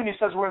Baxter Jr.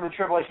 says we're in the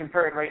tribulation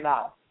period right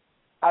now.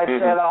 I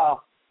said,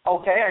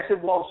 okay. I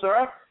said, well,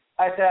 sir,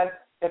 I said,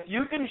 if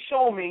you can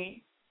show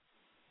me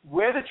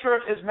where the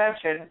church is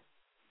mentioned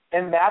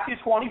in Matthew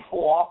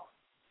 24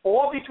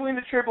 or between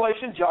the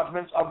tribulation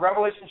judgments of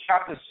Revelation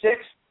chapter 6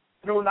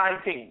 through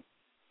 19,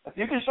 if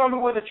you can show me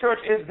where the church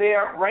is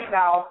there right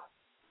now,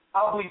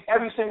 I'll believe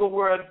every single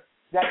word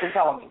that you're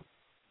telling me.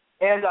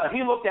 And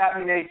he looked at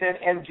me, Nathan,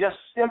 and just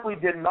simply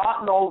did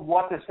not know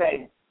what to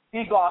say.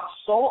 He got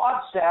so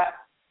upset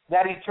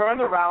that he turned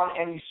around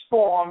and he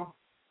stormed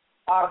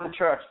out of the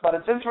church. But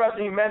it's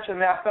interesting you mentioned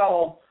that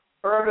fellow,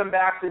 Irvin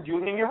Baxter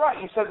Jr., and you're right.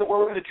 He says that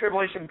we're in the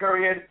tribulation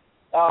period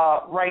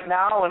right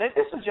now, and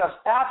this is just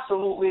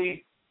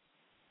absolutely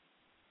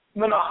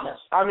monotonous.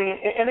 I mean,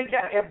 and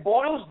again, it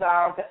boils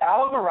down to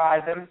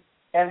allegorizing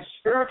and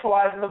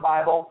spiritualizing the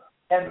Bible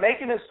and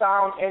making it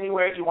sound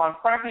anywhere you want.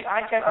 Frankly,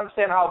 I can't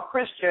understand how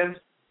Christians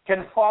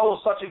can follow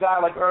such a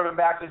guy like Irvin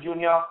Baxter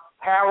Jr.,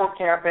 Harold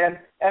Camping,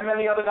 and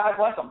many other guys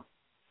like him.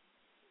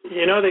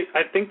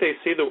 I think they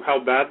see how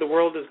bad the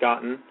world has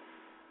gotten,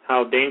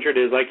 how dangerous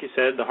it is. Like you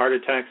said, the heart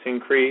attacks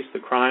increase, the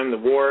crime, the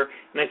war.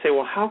 And they say,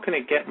 well, how can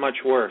it get much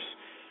worse?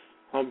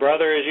 Well,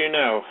 brother, as you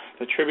know,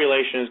 the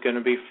tribulation is going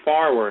to be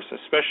far worse,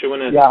 especially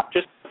when it's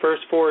just the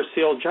first four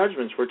sealed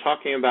judgments. We're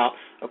talking about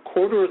a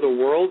quarter of the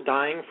world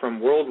dying from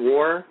World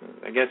War,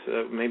 I guess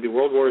maybe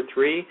World War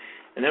III.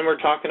 And then we're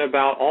talking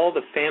about all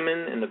the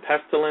famine and the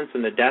pestilence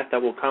and the death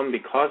that will come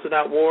because of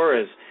that war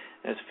as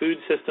food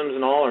systems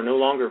and all are no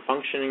longer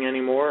functioning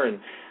anymore. And,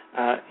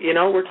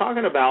 we're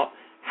talking about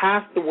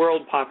half the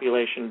world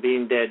population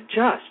being dead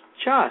just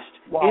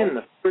in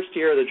the first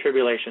year of the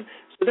tribulation.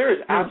 So there is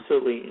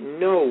absolutely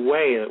no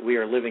way that we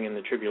are living in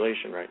the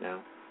tribulation right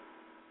now.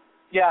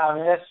 Yeah, I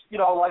mean, it's,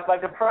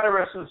 like the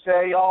preterists would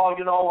say, there'll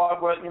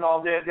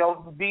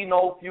be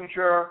no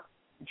future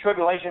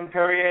tribulation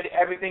period.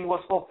 Everything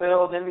was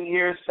fulfilled in the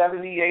year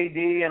 70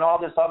 A.D. and all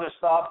this other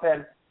stuff.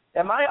 And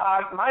my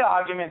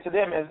argument to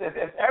them is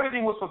if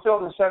everything was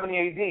fulfilled in 70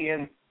 A.D.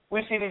 and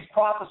we see these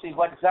prophecies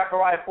like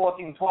Zechariah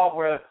 14:12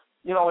 where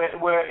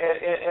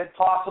it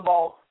talks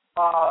about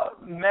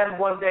men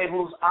one day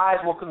whose eyes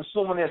will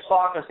consume in their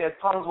sockets, their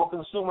tongues will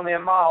consume in their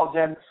mouths,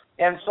 and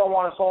so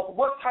on and so forth.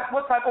 What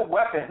type of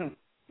weapon,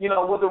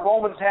 would the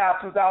Romans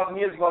have 2,000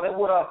 years ago that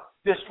would have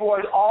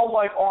destroyed all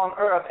life on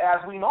earth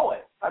as we know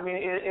it? I mean,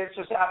 it's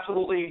just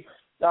absolutely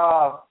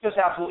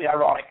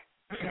ironic.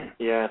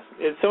 Yes,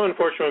 it's so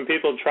unfortunate when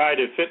people try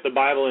to fit the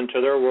Bible into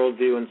their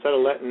worldview instead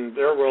of letting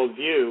their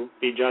worldview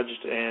be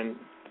judged and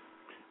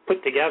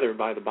put together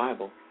by the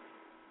Bible.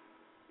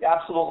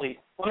 Absolutely.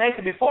 Well,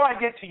 Nathan, before I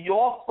get to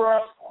your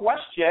first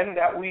question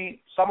that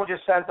someone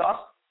just sent us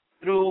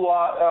through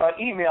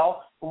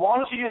email, why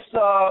don't you just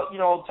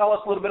tell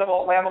us a little bit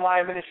about Lamb and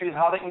Lion Ministries,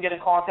 how they can get in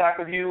contact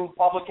with you,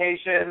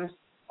 publications,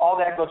 all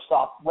that good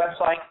stuff,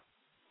 website.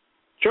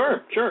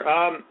 Sure.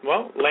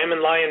 Well, Lamb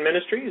and Lion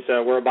Ministries,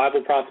 we're a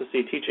Bible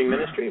prophecy teaching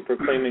ministry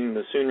proclaiming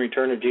the soon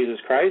return of Jesus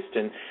Christ,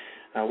 and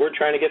we're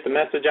trying to get the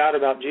message out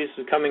about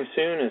Jesus coming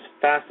soon as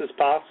fast as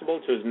possible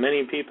to as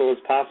many people as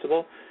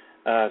possible.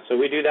 So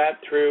we do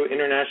that through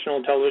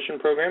international television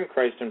program,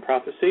 Christ in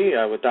Prophecy,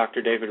 with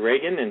Dr. David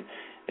Reagan, and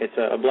it's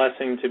a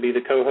blessing to be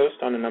the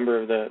co-host on a number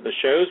of the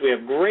shows. We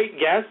have great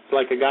guests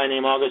like a guy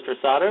named August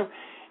Rosado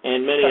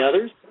and many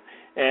others.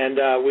 And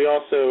we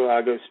also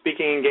go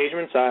speaking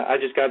engagements. I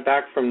just got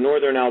back from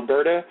northern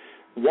Alberta,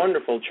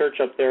 wonderful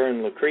church up there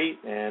in Lacrete,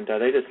 and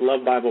they just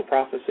love Bible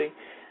prophecy.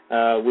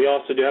 We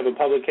also do have a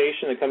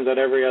publication that comes out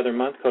every other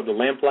month called The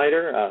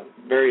Lamplighter,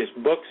 various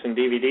books and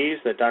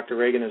DVDs that Dr.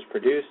 Reagan has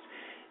produced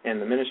and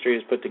the ministry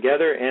has put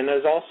together. And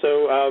there's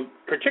also,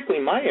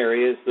 particularly my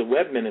area, is the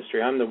web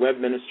ministry. I'm the web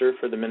minister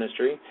for the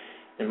ministry,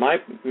 and my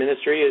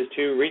ministry is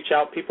to reach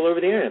out people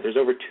over the Internet. There's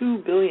over 2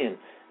 billion.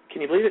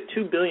 Can you believe it?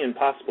 2 billion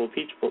possible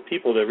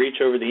people to reach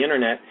over the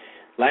Internet.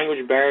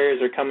 Language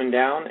barriers are coming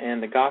down,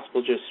 and the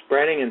gospel just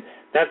spreading, and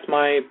that's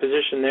my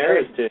position there,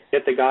 is to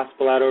get the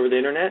gospel out over the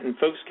Internet, and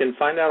folks can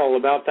find out all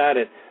about that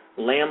at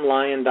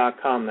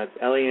lamblion.com. That's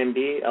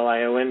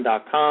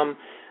LAMBLION.com.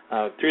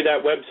 Through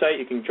that website,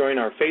 you can join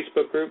our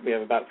Facebook group. We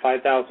have about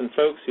 5,000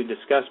 folks who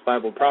discuss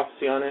Bible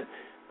prophecy on it.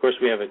 Of course,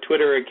 we have a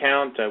Twitter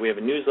account. We have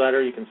a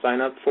newsletter you can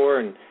sign up for,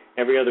 and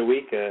every other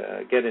week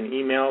get an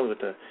email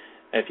with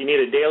if you need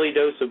a daily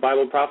dose of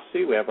Bible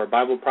prophecy, we have our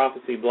Bible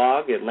prophecy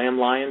blog at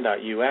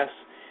lamblion.us.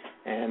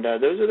 And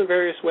those are the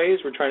various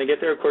ways we're trying to get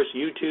there. Of course,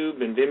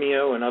 YouTube and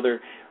Vimeo and other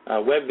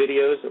web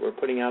videos that we're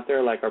putting out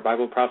there, like our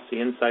Bible Prophecy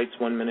Insights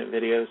 1-minute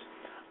videos,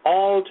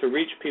 all to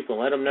reach people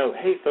and let them know,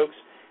 hey, folks,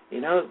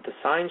 the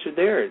signs are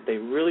there. They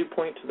really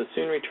point to the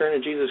soon return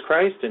of Jesus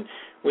Christ, and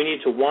we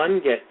need to,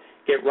 1, get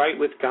right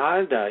with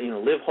God,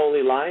 live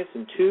holy lives,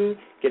 and 2,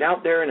 get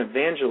out there and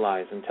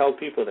evangelize and tell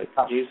people that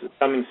Jesus is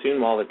coming soon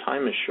while the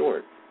time is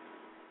short.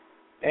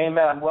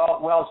 Amen.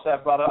 Well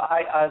said, brother.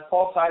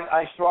 Folks,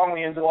 I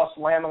strongly endorse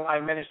Lamb and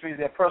Lion Ministries.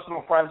 They're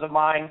personal friends of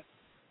mine,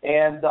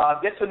 and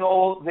get to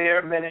know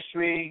their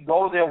ministry.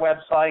 Go to their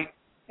website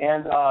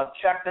and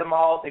check them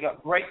out. They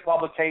got great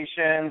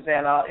publications,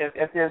 and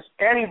if there's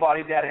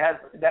anybody that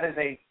is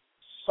a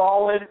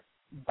solid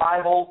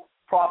Bible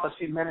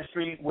prophecy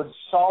ministry with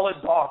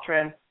solid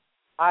doctrine,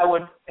 I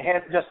would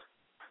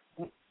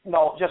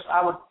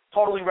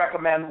totally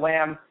recommend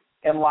Lamb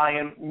and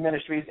Lion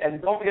Ministries.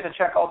 And don't forget to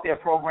check out their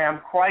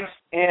program,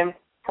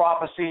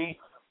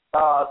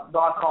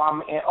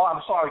 ChristinProphecy.com.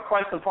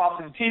 Christ in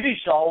Prophecy TV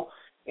show,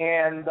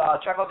 and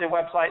check out their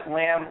website,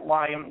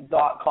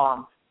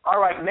 lamblion.com. All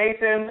right,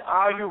 Nathan,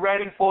 are you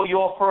ready for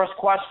your first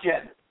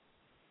question?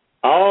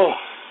 Oh,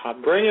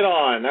 bring it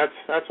on.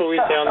 That's what we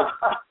say on the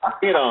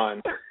bring it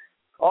on.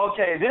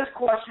 Okay, this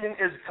question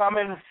is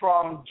coming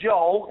from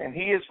Joe, and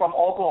he is from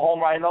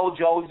Oklahoma. I know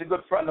Joe. He's a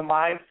good friend of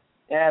mine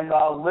and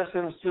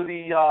listens to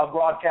the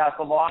broadcast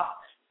a lot.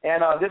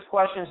 And this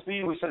question is for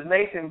you. He says,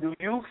 Nathan, do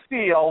you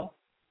feel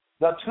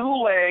the 2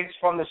 legs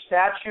from the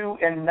statue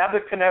in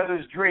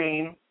Nebuchadnezzar's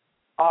dream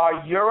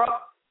are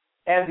Europe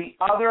and the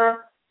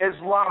other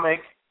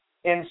Islamic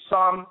in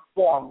some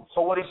form?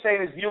 So what he's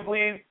saying is, do you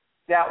believe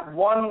that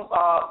one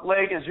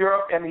leg is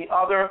Europe and the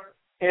other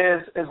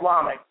is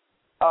Islamic?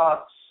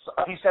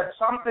 He said,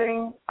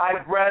 something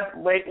I've read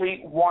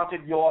lately,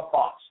 wanted your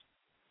thoughts.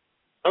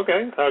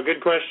 Okay,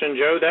 good question,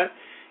 Joe. That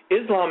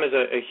Islam is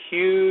a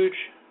huge,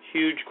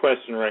 huge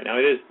question right now.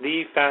 It is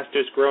the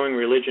fastest growing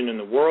religion in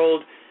the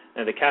world.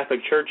 And the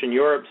Catholic Church in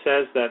Europe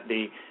says that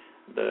the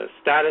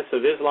status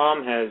of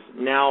Islam has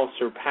now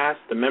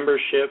surpassed the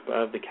membership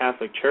of the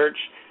Catholic Church.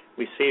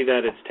 We see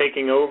that it's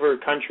taking over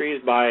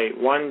countries by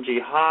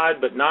jihad,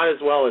 but not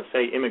as well as,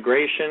 say,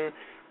 immigration,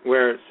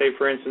 where, say,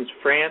 for instance,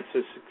 France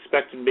is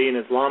expected to be an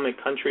Islamic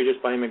country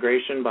just by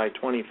immigration by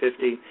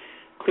 2050.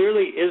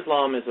 Clearly,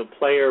 Islam is a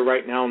player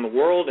right now in the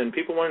world, and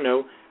people want to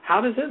know,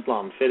 how does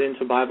Islam fit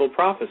into Bible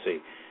prophecy?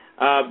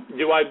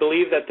 Do I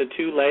believe that the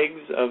two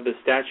legs of the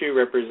statue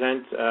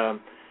represent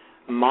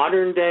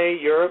modern-day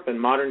Europe and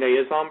modern-day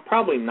Islam?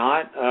 Probably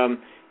not.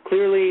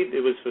 Clearly,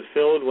 it was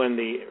fulfilled when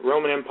the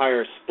Roman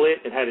Empire split.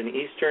 It had an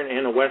eastern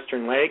and a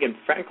western leg, and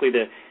frankly,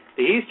 the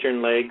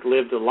eastern leg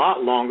lived a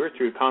lot longer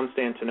through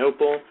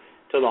Constantinople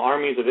till the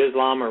armies of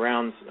Islam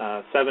around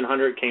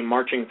 700 came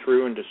marching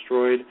through and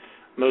destroyed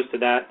most of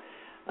that.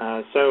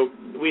 So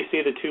we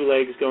see the two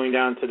legs going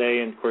down today,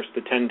 and, of course,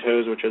 the 10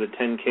 toes, which are the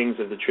 10 kings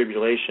of the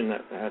tribulation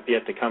that have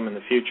yet to come in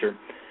the future.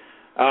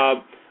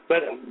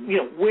 But,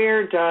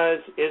 where does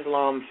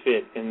Islam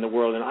fit in the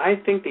world? And I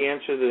think the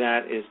answer to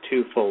that is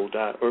twofold,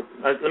 or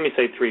let me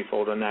say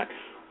threefold on that.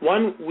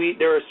 One,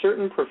 there are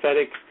certain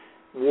prophetic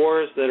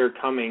wars that are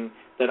coming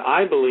that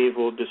I believe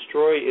will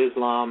destroy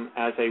Islam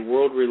as a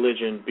world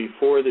religion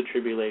before the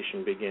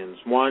tribulation begins.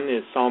 One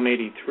is Psalm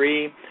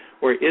 83,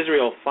 where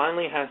Israel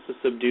finally has to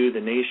subdue the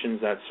nations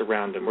that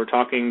surround them. We're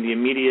talking the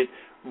immediate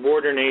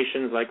border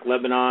nations like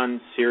Lebanon,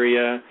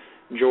 Syria,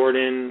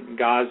 Jordan,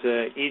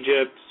 Gaza,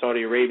 Egypt,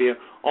 Saudi Arabia.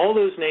 All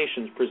those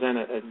nations present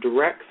a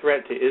direct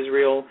threat to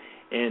Israel,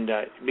 and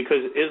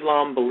because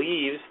Islam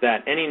believes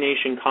that any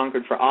nation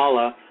conquered for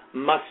Allah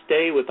must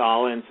stay with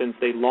Allah, and since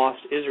they lost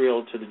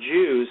Israel to the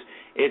Jews,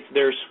 it's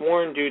their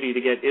sworn duty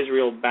to get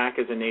Israel back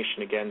as a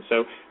nation again.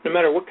 So no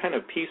matter what kind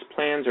of peace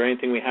plans or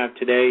anything we have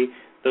today,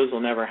 those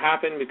will never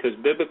happen because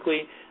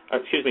biblically,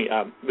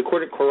 the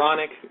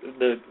Quranic,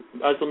 the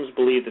Muslims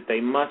believe that they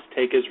must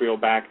take Israel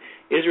back.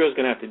 Israel's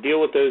going to have to deal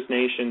with those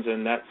nations,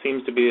 and that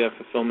seems to be a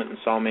fulfillment in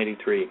Psalm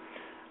 83.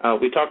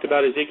 We talked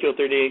about Ezekiel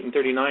 38 and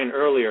 39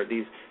 earlier,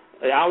 these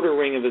outer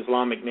ring of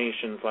Islamic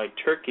nations like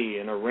Turkey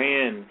and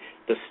Iran,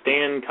 the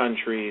Stan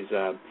countries,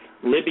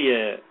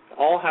 Libya,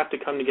 all have to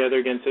come together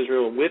against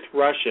Israel with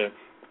Russia,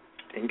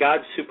 and God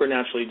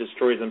supernaturally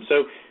destroys them.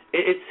 So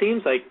it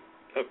seems like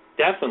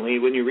definitely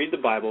when you read the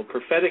Bible,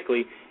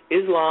 prophetically,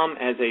 Islam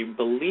as a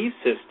belief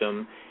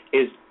system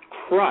is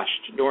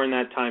crushed during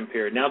that time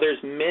period. Now, there's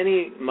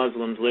many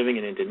Muslims living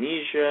in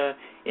Indonesia,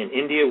 in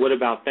India. What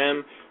about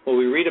them? Well,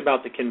 we read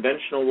about the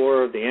conventional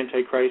war of the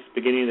Antichrist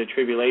beginning of the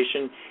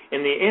tribulation.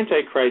 And the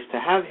Antichrist, to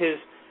have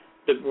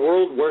the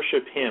world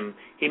worship him,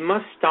 he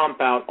must stomp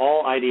out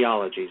all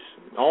ideologies,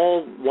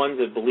 all ones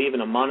that believe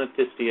in a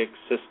monotheistic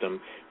system.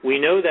 We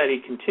know that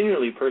he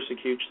continually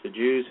persecutes the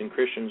Jews and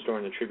Christians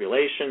during the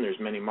tribulation. There's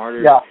many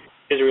martyrs. Yeah.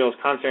 Israel's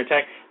constant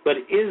attack. But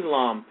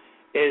Islam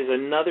is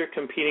another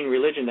competing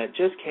religion that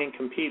just can't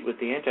compete with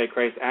the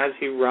Antichrist as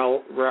he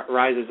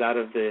rises out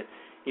of the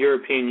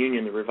European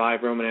Union, the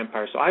revived Roman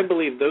Empire. So I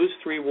believe those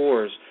three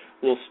wars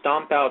will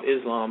stomp out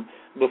Islam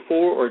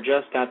before or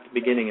just at the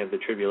beginning of the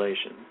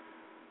tribulation.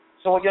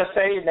 So what you're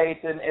saying,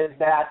 Nathan, is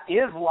that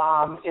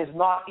Islam is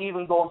not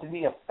even going to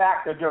be a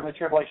factor during the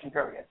tribulation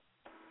period.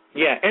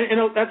 Yeah,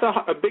 and that's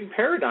a big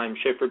paradigm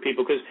shift for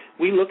people because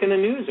we look in the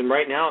news, and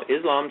right now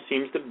Islam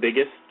seems the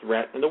biggest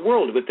threat in the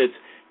world with its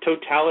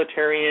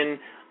totalitarian,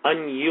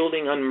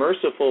 unyielding,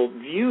 unmerciful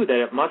view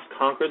that it must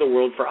conquer the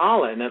world for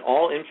Allah and that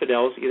all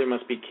infidels either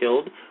must be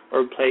killed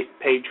or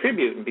pay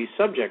tribute and be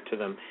subject to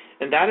them.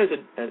 And that is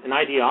an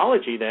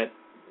ideology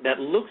that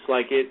looks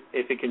like it,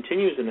 if it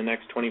continues in the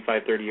next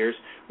 25, 30 years,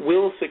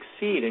 will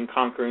succeed in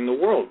conquering the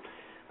world.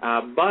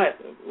 But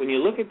when you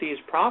look at these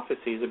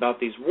prophecies about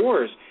these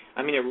wars,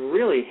 I mean, it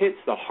really hits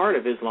the heart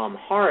of Islam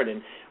hard.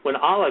 And when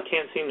Allah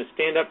can't seem to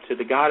stand up to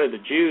the God of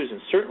the Jews,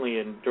 and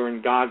certainly during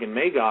Gog and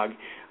Magog,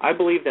 I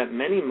believe that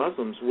many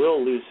Muslims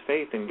will lose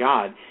faith in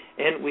God.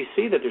 And we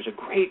see that there's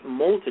a great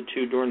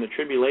multitude during the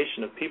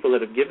tribulation of people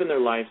that have given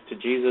their lives to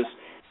Jesus,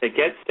 that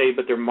get saved,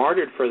 but they're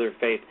martyred for their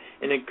faith.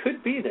 And it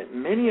could be that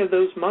many of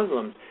those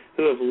Muslims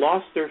who have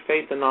lost their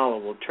faith in Allah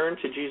will turn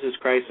to Jesus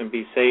Christ and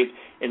be saved,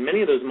 and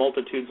many of those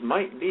multitudes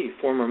might be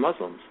former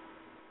Muslims.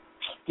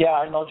 Yeah,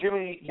 I know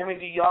Jimmy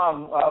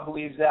DeYoung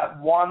believes that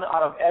 1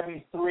 out of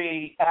every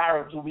 3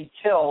 Arabs will be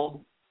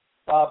killed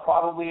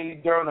probably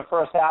during the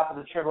first half of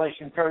the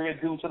tribulation period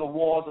due to the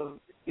wars of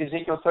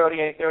Ezekiel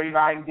 38,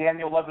 39,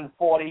 Daniel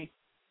 11:40,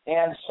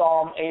 and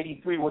Psalm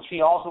 83, which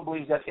he also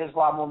believes that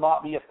Islam will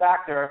not be a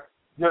factor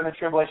during the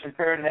tribulation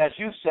period, and as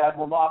you said,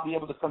 will not be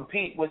able to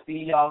compete with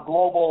the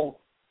global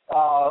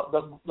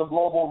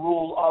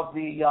rule of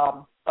the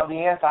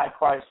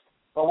Antichrist.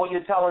 But what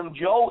you're telling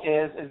Joe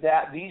is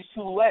that these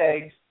two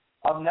legs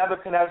of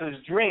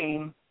Nebuchadnezzar's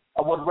dream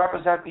would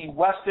represent the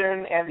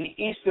Western and the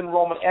Eastern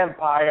Roman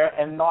Empire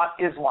and not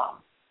Islam.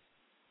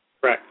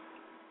 Correct.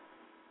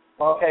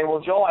 Okay, well,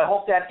 Joe, I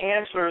hope that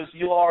answers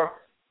your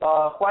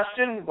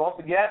question. Don't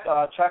forget,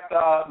 check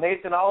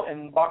Nathan out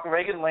and Dr.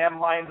 Reagan,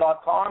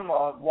 landline.com.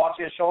 Watch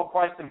your show,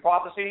 Christ in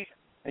Prophecy,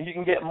 and you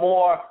can get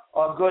more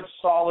good,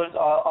 solid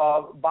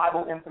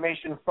Bible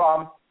information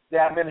from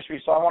that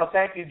ministry. So I want to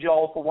thank you,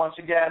 Joe, for once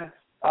again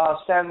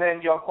sending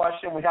in your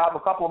question. We have a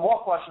couple of more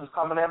questions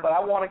coming in, but I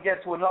want to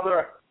get to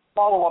another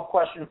follow-up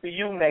question for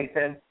you,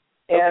 Nathan.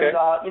 And, okay.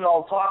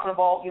 Talking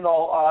about,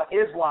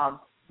 Islam,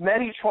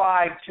 many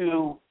try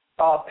to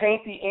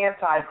paint the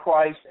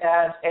Antichrist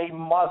as a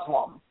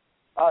Muslim,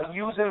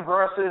 using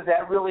verses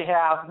that really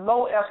have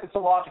no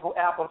eschatological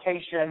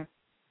application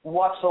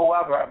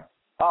whatsoever.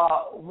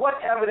 what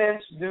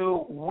evidence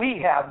do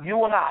we have,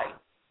 you and I,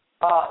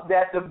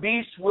 that the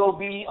beast will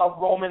be of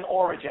Roman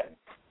origin?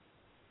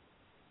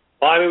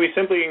 Well, I mean, we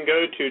simply can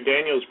go to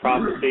Daniel's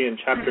prophecy in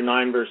chapter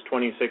 9, verse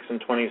 26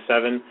 and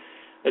 27.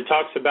 It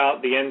talks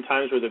about the end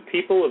times where the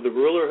people of the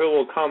ruler who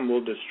will come will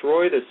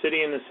destroy the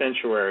city and the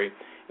sanctuary.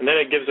 And then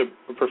it gives a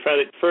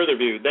prophetic further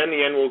view. Then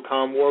the end will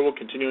come, war will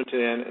continue to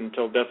the end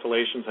until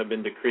desolations have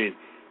been decreed.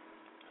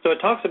 So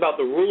it talks about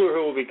the ruler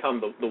who will become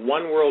the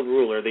one world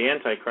ruler, the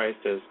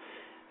Antichrist, as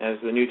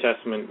the New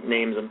Testament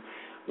names him,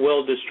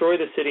 will destroy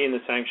the city and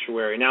the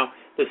sanctuary. Now,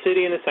 the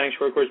city and the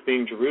sanctuary, of course,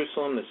 being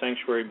Jerusalem, the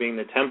sanctuary being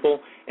the temple,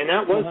 and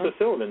that was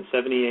fulfilled in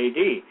 70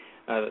 A.D.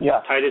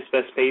 Titus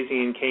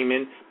Vespasian came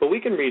in, but we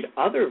can read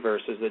other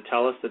verses that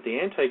tell us that the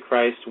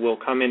Antichrist will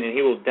come in and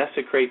he will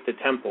desecrate the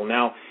temple.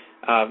 Now,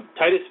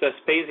 Titus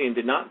Vespasian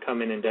did not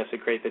come in and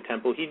desecrate the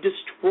temple. He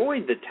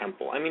destroyed the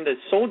temple. I mean, the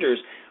soldiers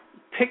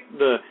picked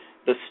the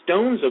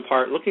stones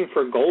apart looking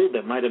for gold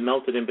that might have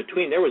melted in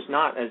between. There was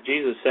not, as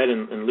Jesus said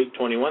in Luke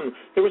 21,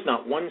 there was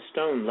not one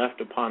stone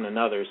left upon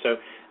another. So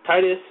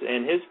Titus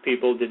and his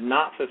people did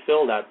not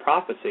fulfill that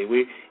prophecy.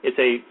 It's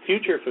a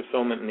future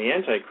fulfillment in the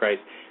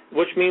Antichrist,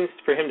 which means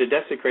for him to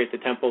desecrate the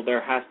temple,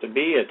 there has to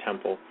be a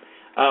temple.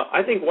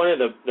 I think one of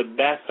the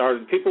best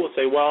arguments, people will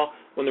say, well,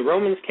 when the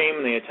Romans came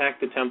and they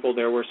attacked the temple,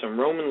 there were some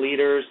Roman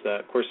leaders.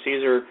 Of course,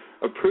 Caesar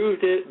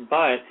approved it,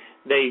 but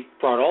they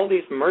brought all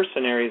these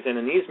mercenaries in,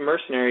 and these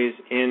mercenaries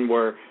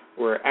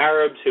were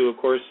Arabs who, of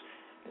course,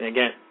 and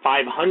again,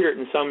 500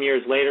 and some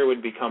years later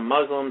would become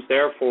Muslims.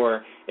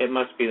 Therefore, it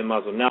must be the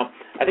Muslim. Now,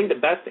 I think the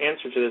best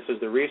answer to this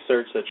is the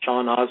research that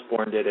Sean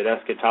Osborne did at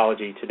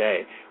Eschatology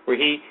Today, where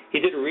he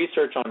did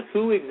research on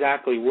who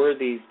exactly were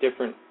these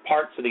different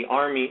parts of the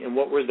army and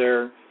what were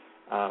their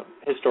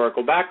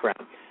historical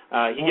background.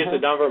 He gives a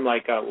number of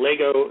like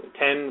Legio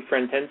 10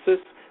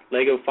 Frentensis,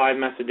 Legio 5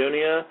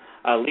 Macedonia,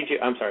 Legio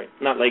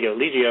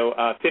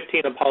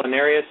 15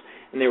 Apollinarius,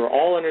 and they were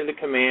all under the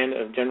command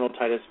of General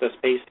Titus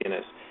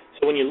Vespasianus.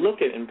 So when you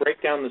look at and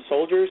break down the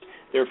soldiers,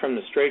 they were from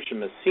the Straits of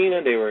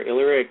Messina, they were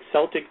Illyric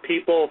Celtic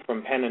people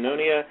from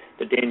Pannonia,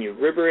 the Danube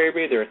River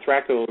area, they were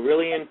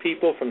Thraco-Aurelian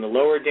people from the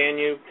lower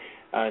Danube,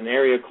 an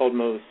area called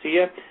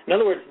Moesia. In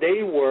other words,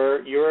 they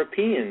were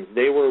Europeans,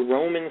 they were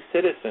Roman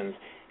citizens.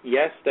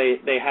 Yes,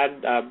 they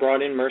had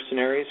brought in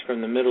mercenaries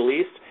from the Middle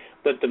East,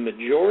 but the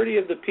majority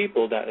of the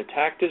people that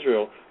attacked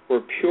Israel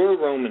were pure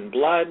Roman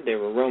blood. They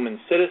were Roman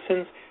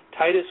citizens.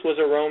 Titus was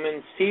a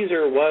Roman.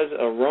 Caesar was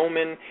a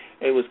Roman.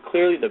 It was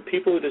clearly the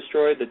people who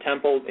destroyed the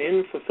temple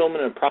in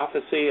fulfillment of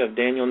prophecy of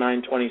Daniel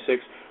 9:26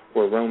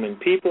 were Roman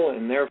people,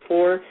 and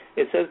therefore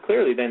it says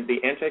clearly then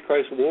the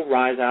Antichrist will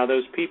rise out of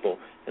those people,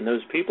 and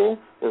those people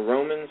were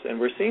Romans, and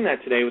we're seeing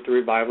that today with the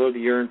revival of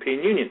the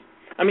European Union.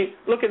 I mean,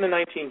 look in the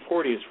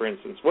 1940s, for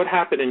instance. What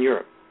happened in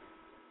Europe?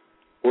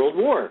 World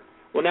War.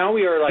 Well, now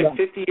we are like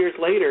 50 years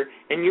later,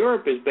 and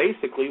Europe is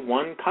basically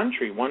one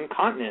country, one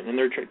continent, and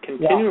they're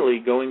continually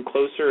going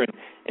closer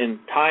and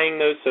tying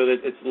those so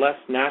that it's less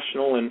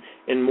national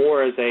and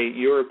more as a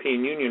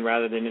European Union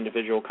rather than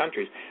individual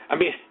countries. I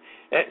mean,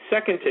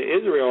 second to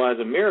Israel as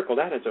a miracle,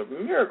 that is a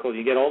miracle.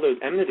 You get all those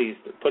enmities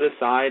put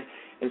aside,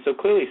 and so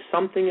clearly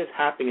something is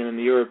happening in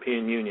the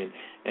European Union,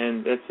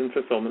 and that's in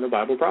fulfillment of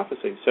Bible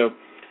prophecy. So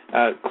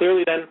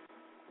clearly then,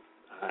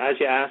 as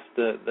you asked,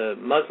 the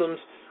Muslims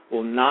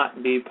will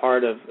not be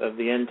part of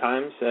the end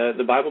times.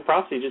 The Bible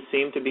prophecy just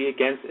seemed to be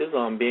against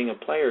Islam being a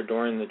player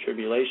during the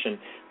tribulation,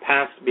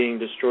 past being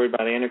destroyed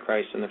by the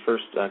Antichrist in the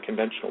first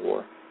conventional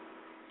war.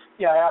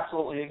 Yeah,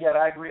 absolutely. Again,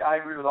 I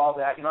agree with all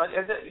that. You know,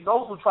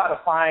 those who try to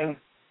find,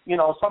 you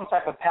know, some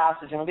type of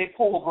passage, and they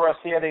pull a verse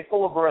here, they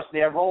pull a verse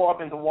there, roll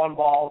up into one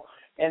ball,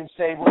 and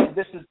say, well,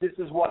 this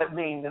is what it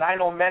means. And I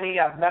know many.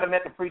 I've met them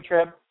at the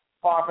pre-trib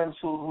conference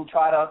who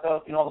try to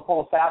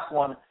pull a fast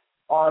one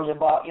on you.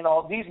 But, you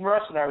know, these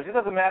mercenaries, it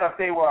doesn't matter if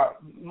they were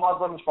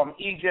Muslims from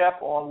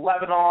Egypt or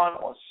Lebanon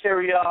or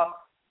Syria.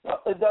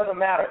 It doesn't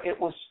matter. It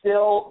was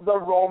still the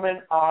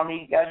Roman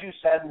army, as you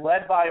said,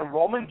 led by a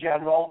Roman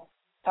general,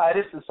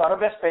 Titus, the son of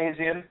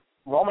Vespasian,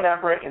 Roman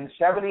emperor, in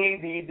 70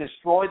 A.D.,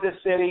 destroyed the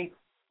city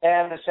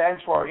and the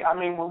sanctuary. I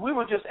mean, when we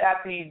were just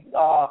at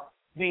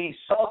the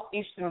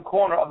southeastern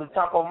corner of the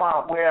Temple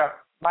Mount, where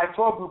my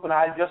tour group and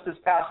I, just this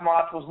past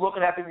March, was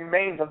looking at the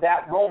remains of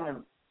that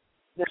Roman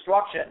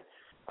destruction.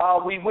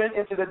 We went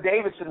into the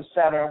Davidson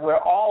Center, where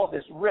all of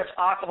this rich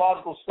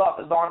archaeological stuff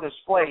is on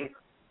display.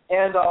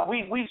 And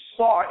we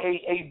saw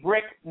a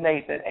brick,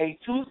 Nathan, a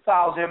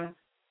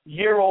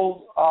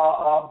 2,000-year-old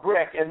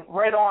brick, and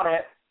right on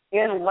it,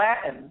 in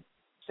Latin,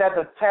 said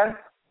the 10th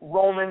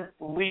Roman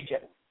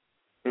Legion.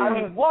 Mm-hmm. I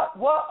mean, what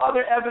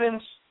other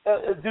evidence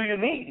do you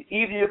need?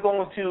 Either you're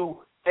going to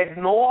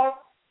ignore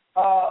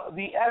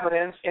the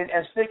evidence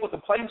and stick with the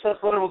plain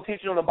text literal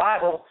teaching of the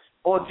Bible,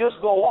 or just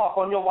go off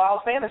on your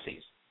wild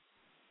fantasies.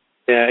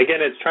 Yeah,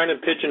 again, it's trying to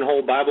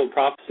pigeonhole Bible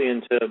prophecy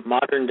into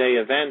modern-day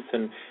events,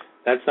 and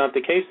that's not the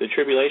case. The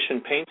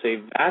tribulation paints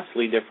a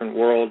vastly different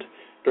world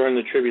during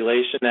the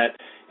tribulation that,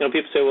 you know,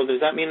 people say, well, does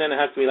that mean then it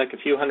has to be like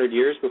a few hundred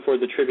years before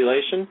the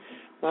tribulation?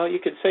 Well, you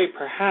could say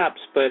perhaps,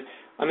 but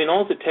I mean,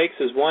 all it takes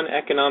is one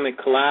economic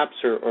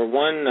collapse or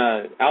one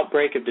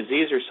outbreak of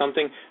disease or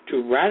something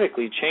to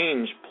radically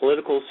change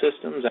political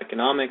systems,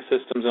 economic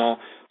systems, and all.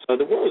 So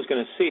the world is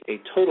going to see a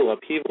total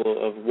upheaval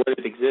of what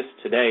it exists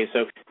today.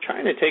 So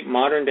trying to take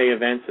modern-day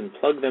events and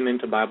plug them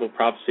into Bible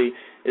prophecy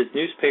is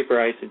newspaper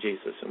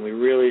eisegesis, and we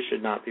really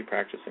should not be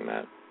practicing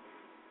that.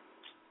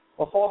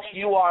 Well, folks,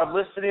 you are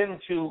listening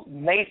to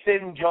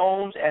Nathan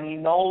Jones, and he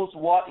knows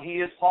what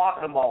he is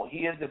talking about.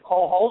 He is the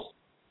co-host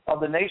of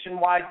the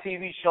nationwide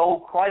TV show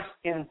Christ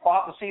in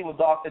Prophecy with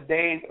Dr.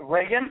 Dave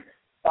Reagan,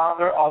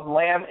 founder of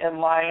Lamb and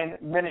Lion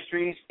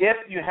Ministries. If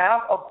you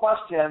have a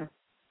question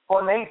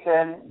for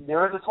Nathan,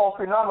 there is a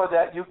toll-free number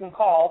that you can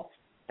call,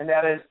 and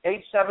that is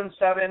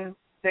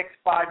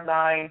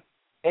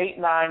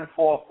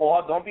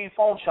 877-659-8944. Don't be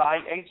phone shy,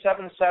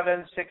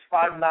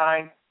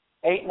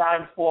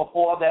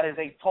 877-659-8944. That is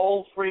a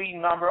toll-free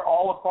number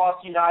all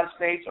across the United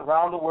States,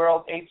 around the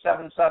world,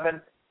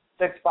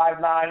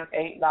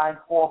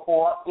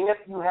 877-659-8944. If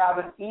you have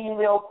an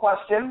email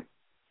question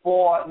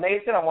for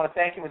Nathan, I want to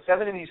thank you for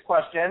sending these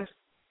questions.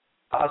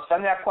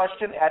 Send that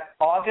question at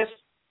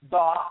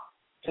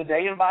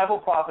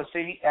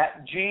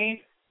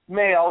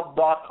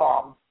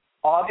august.todayinbibleprophecy@gmail.com.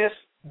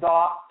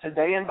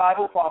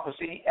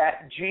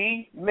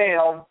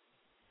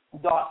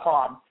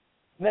 august.todayinbibleprophecy@gmail.com.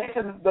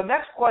 Nathan, the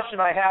next question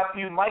I have for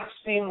you might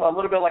seem a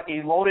little bit like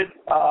a loaded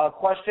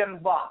question,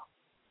 but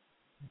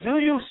do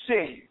you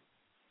see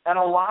an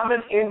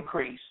alarming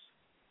increase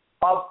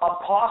of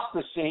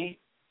apostasy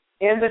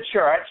in the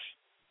church?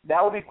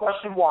 That would be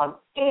question one.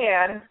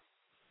 And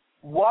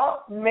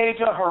what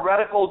major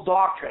heretical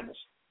doctrines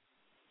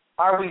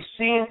are we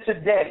seeing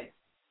today,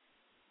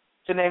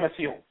 to name a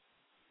few?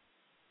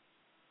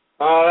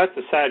 Oh, that's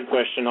a sad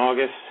question,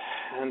 August.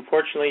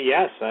 Unfortunately,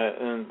 yes.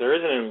 There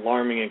is an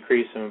alarming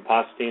increase in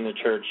apostasy in the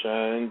church.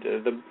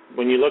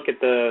 When you look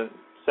at the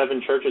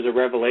 7 churches of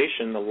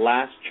Revelation, the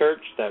last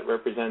church that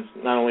represents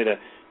not only the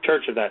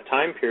church of that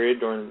time period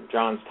during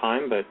John's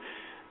time, but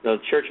the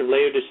church of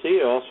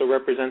Laodicea also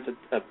represents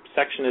a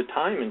section of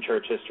time in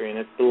church history, and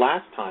it's the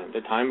last time.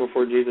 The time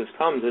before Jesus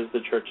comes is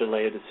the church of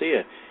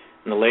Laodicea.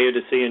 And the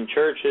Laodicean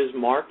church is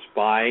marked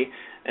by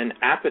an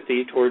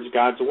apathy towards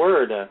God's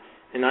word,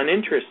 an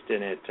uninterest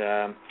in it.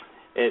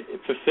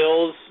 It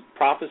fulfills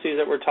prophecies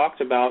that were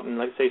talked about in,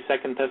 let's say,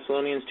 2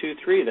 Thessalonians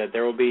 2:3, that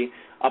there will be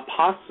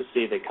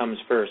apostasy that comes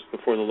first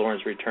before the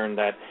Lord's return.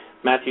 That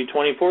Matthew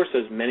 24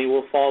 says many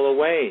will fall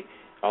away. It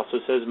also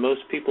says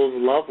most people's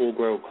love will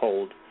grow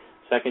cold.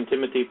 2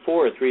 Timothy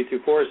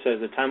 4:3-4 says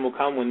the time will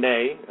come when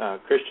they,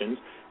 Christians,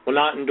 will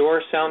not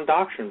endure sound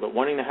doctrine, but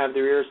wanting to have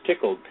their ears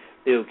tickled,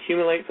 they will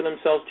accumulate for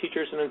themselves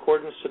teachers in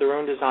accordance to their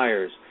own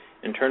desires,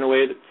 and turn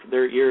away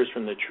their ears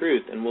from the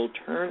truth, and will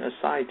turn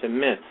aside to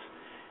myths.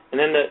 And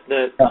then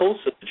the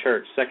pulse of the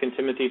church, 2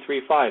 Timothy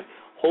 3:5,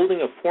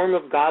 holding a form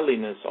of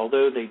godliness,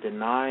 although they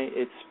deny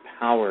its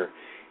power.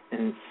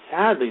 And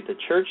sadly, the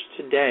church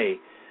today,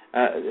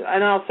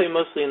 and I'll say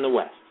mostly in the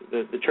West,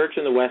 the church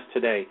in the West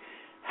today,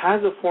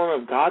 has a form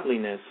of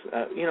godliness.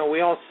 We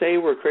all say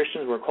we're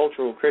Christians, we're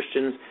cultural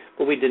Christians,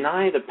 but we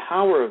deny the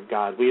power of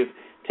God. We have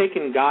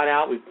taken God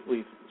out,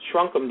 we've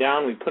shrunk him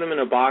down, we've put him in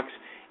a box,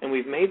 and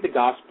we've made the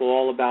gospel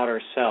all about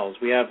ourselves.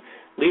 We have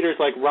leaders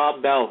like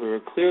Rob Bell, who are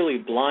clearly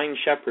blind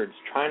shepherds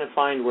trying to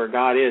find where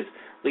God is,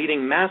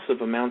 leading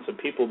massive amounts of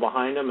people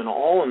behind them and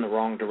all in the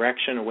wrong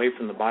direction, away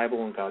from the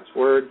Bible and God's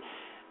Word.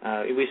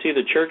 We see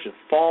the church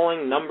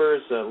falling,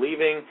 numbers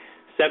leaving,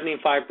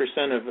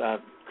 75%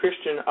 of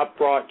Christian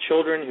upbrought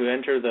children who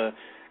enter the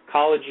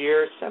college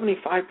year,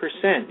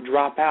 75%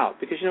 drop out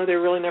because, they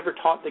really never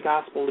taught the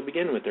gospel to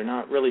begin with. They're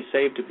not really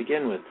saved to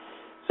begin with.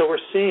 So we're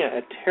seeing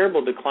a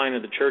terrible decline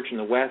of the church in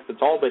the West.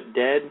 It's all but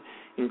dead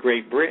in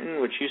Great Britain,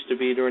 which used to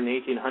be during the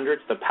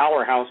 1800s, the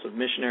powerhouse of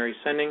missionary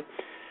sending.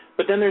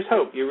 But then there's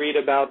hope. You read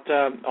about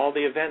all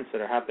the events that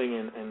are happening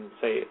in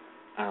say,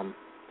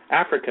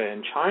 Africa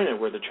and China,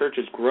 where the church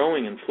is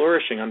growing and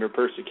flourishing under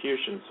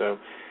persecution. So,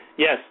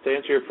 yes, to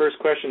answer your first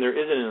question, there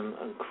is an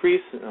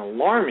increase, an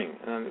alarming,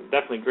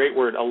 definitely great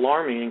word,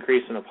 alarming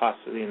increase in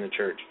apostasy in the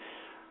church.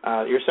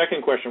 Your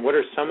second question, what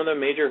are some of the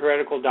major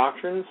heretical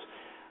doctrines?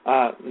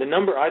 The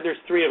number, there's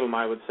 3 of them,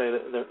 I would say,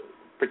 that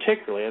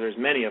particularly, there's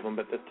many of them,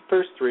 but the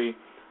first 3,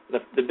 the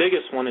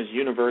biggest one is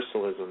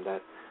universalism,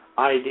 that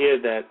idea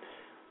that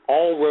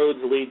all roads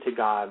lead to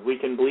God. We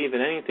can believe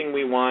in anything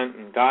we want,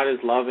 and God is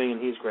loving,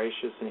 and he's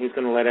gracious, and he's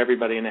going to let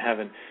everybody into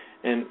heaven.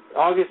 And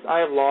August, I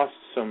have lost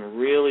some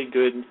really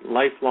good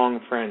lifelong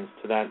friends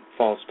to that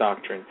false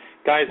doctrine.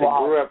 Guys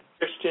that grew up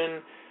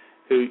Christian,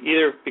 who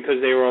either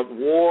because they were at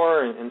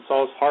war and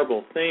saw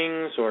horrible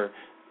things or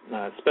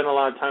spent a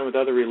lot of time with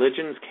other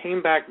religions,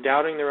 came back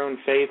doubting their own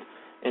faith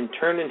and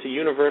turned into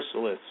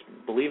universalists,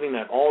 believing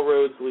that all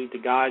roads lead to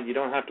God. You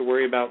don't have to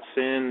worry about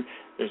sin.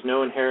 There's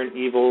no inherent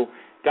evil.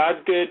 God's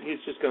good. He's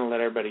just going to let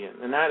everybody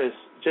in. And that is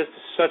just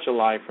such a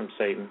lie from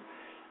Satan.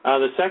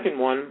 The second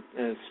one,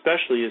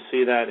 especially you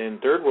see that in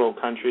third world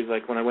countries,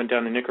 like when I went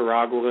down to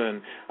Nicaragua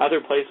and other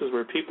places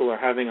where people are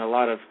having a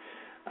lot of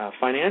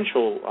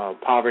financial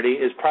poverty,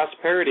 is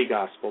prosperity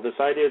gospel. This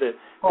idea that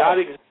God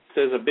exists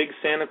as a big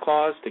Santa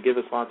Claus to give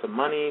us lots of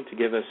money, to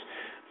give us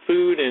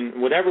food,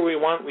 and whatever we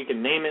want, we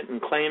can name it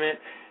and claim it.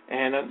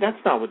 And that's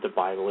not what the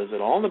Bible is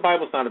at all. The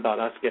Bible's not about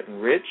us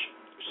getting rich,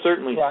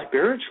 certainly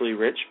spiritually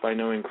rich by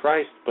knowing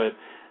Christ, but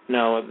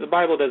no, the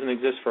Bible doesn't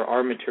exist for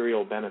our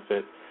material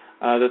benefit.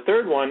 The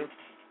third one,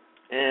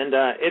 and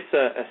it's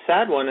a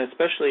sad one,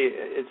 especially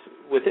it's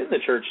within the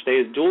church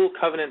today, is dual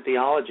covenant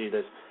theology,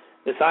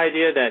 this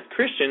idea that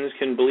Christians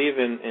can believe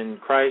in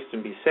Christ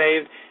and be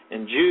saved,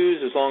 and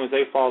Jews, as long as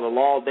they follow the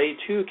law, they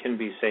too can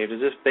be saved, as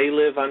if they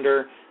live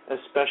under a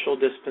special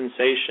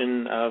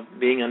dispensation of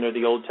being under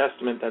the Old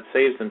Testament that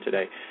saves them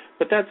today.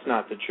 But that's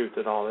not the truth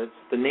at all. It's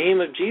the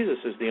name of Jesus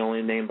is the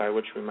only name by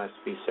which we must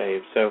be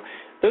saved. So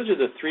those are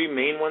the three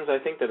main ones,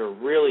 I think, that are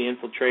really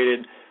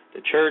infiltrated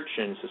the church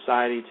and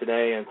society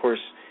today. And, of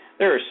course,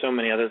 there are so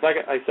many others. Like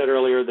I said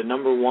earlier, the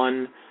number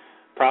one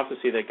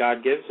prophecy that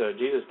God gives,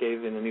 Jesus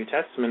gave in the New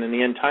Testament in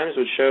the end times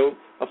would show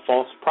of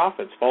false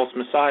prophets, false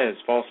messiahs,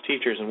 false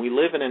teachers. And we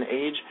live in an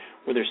age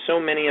where there's so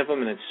many of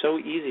them, and it's so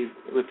easy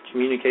with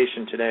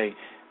communication today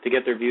to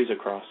get their views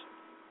across.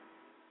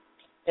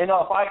 You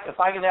know, if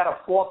I can add a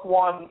fourth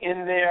one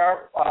in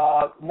there,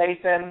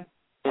 Nathan,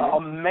 a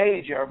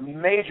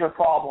major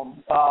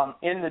problem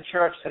in the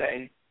church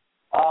today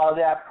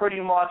that pretty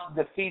much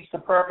defeats the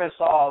purpose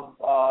of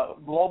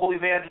global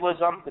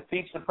evangelism,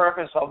 defeats the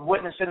purpose of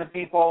witnessing to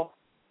people,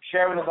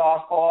 sharing the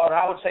gospel, and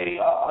I would say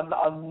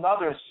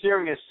another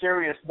serious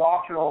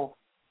doctrinal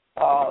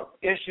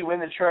issue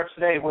in the church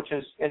today, which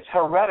is it's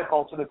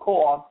heretical to the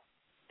core,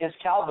 is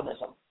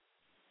Calvinism.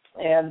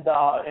 And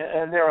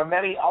there are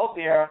many out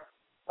there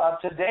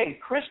today,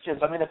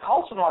 Christians. I mean, the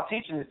cults are not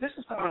teaching this. This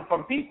is coming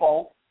from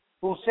people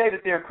who say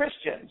that they're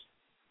Christians,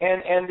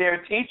 and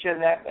they're teaching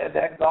that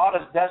God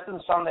has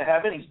destined some to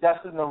heaven. He's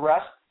destined the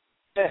rest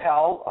to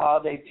hell.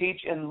 They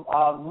teach in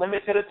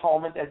limited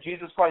atonement that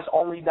Jesus Christ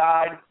only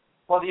died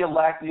for the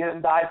elect. He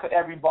didn't die for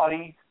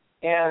everybody.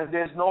 And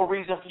there's no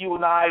reason for you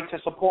and I to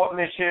support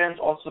missions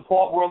or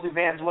support world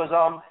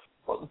evangelism,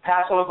 or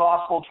pass on a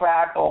gospel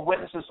tract or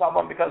witness to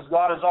someone because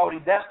God has already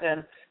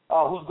destined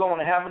who's going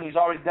to heaven. He's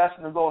already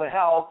destined to go to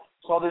hell.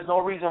 So there's no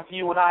reason for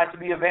you and I to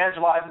be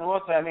evangelizing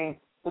with them. I mean,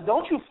 but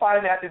don't you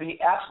find that to be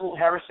absolute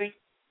heresy?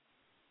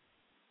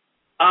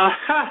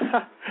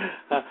 I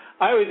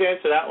always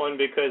answer that one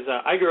because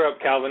I grew up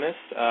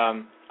Calvinist.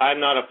 I'm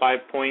not a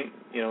 5-point,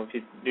 if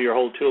you do your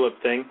whole tulip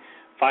thing,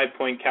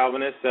 5-point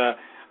Calvinist.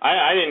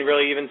 I didn't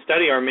really even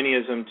study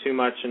Arminianism too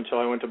much until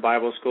I went to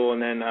Bible school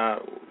and then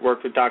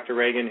worked with Dr.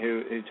 Reagan,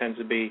 who tends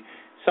to be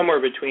somewhere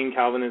between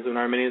Calvinism and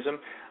Arminianism.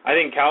 I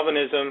think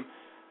Calvinism,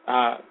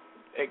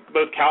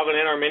 both Calvin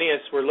and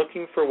Arminius were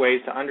looking for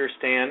ways to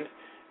understand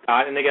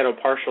God, and they got a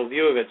partial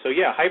view of it. So,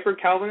 yeah,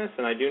 hyper-Calvinists,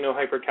 and I do know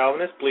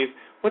hyper-Calvinists, believe,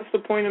 what's the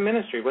point of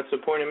ministry? What's the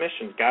point of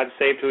missions? God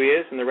saved who he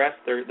is, and the rest,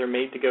 they're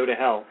made to go to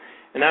hell.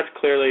 And that's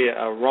clearly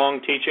a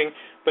wrong teaching.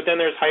 But then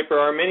there's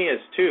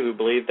hyper-Arminius, too, who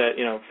believe that,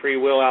 free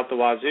will out the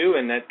wazoo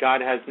and that God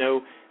has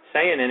no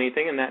say in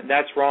anything, and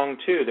that's wrong,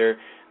 too.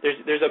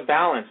 There's a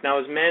balance. Now,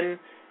 as men,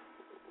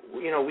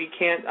 we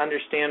can't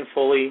understand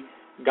fully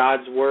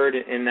God's word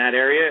in that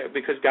area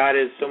because God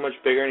is so much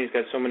bigger and he's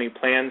got so many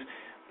plans.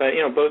 But,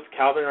 both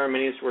Calvin and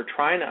Arminius were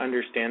trying to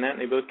understand that,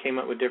 and they both came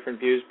up with different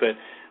views. But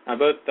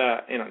both,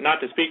 not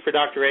to speak for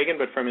Dr. Reagan,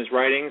 but from his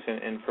writings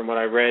and from what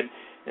I read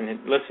and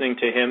listening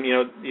to him,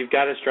 you've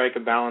got to strike a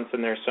balance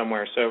in there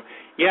somewhere. So,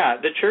 yeah,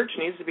 the church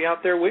needs to be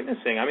out there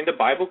witnessing. I mean, the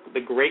Bible, the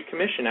Great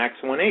Commission,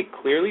 Acts 1:8,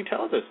 clearly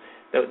tells us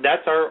that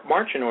that's our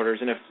marching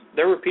orders. And if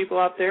there were people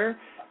out there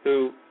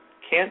who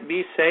can't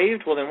be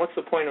saved, well, then what's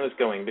the point of us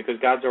going? Because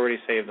God's already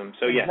saved them.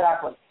 So, yeah,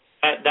 exactly.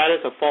 That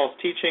is a false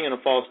teaching and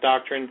a false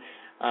doctrine.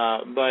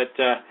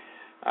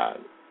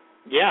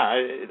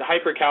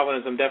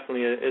 Hyper-Calvinism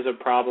definitely is a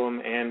problem,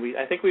 and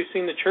I think we've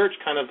seen the church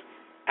kind of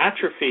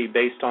atrophy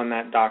based on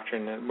that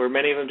doctrine, where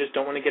many of them just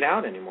don't want to get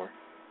out anymore.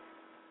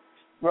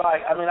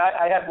 Right. I mean,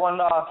 I had one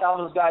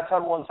Calvinist guy tell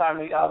me one time.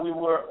 I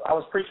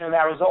was preaching in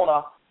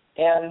Arizona,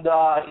 and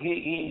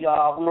we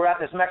were at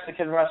this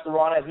Mexican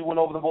restaurant as we went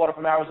over the border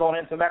from Arizona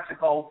into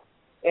Mexico,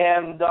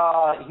 and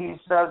he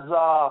says,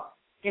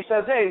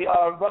 hey,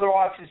 Brother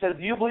Ox, he said,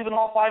 do you believe in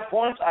all 5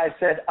 points? I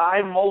said,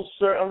 I most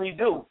certainly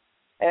do.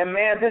 And,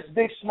 man, this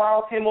big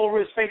smile came over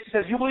his face. He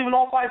says, you believe in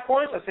all 5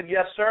 points? I said,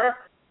 yes, sir.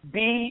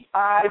 Bible.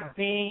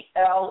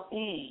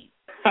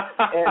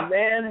 And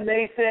then,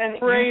 Nathan,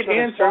 great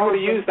answer. I'm going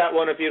to use that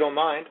one if you don't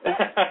mind.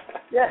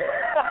 Yeah.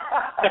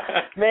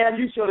 Man,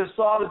 you should have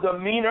saw the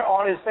demeanor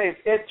on his face.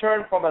 It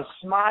turned from a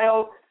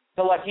smile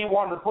to like he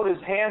wanted to put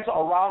his hands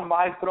around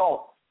my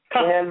throat.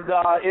 And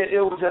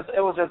it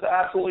was just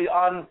absolutely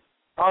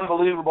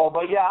unbelievable.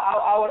 But yeah,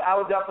 I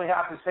would definitely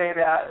have to say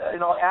that,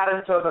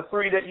 adding to the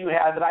three that you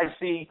had, that I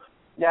see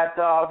that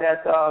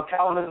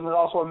Calvinism is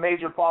also a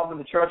major problem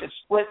in the church. It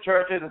split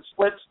churches, it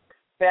splits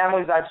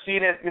families. I've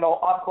seen it,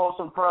 up close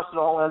and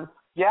personal. And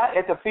yeah,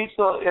 it defeats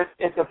the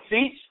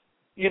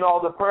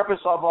purpose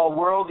of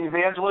world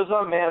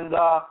evangelism. And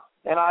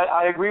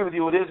I agree with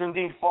you. It is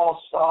indeed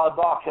false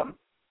doctrine.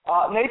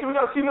 Nathan, we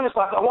got a few minutes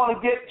left. I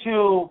want to get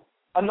to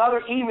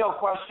another email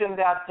question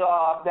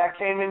that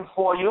came in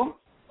for you.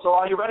 So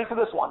are you ready for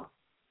this one?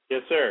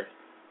 Yes, sir.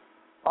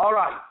 All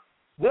right.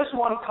 This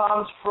one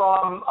comes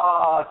from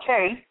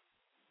Kay,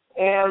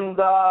 and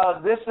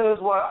this is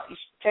what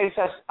Kay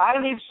says.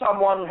 I need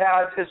someone who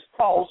has his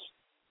pulse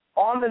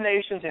on the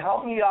nation to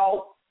help me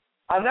out.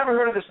 I've never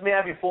heard of this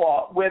man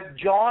before, with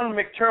John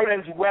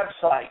McTernan's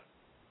website.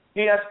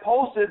 He has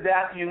posted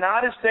that the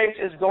United States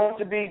is going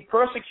to be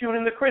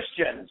persecuting the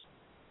Christians.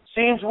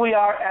 Seems we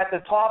are at the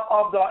top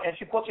of the, and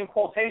she puts in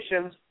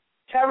quotations,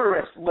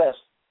 terrorist list.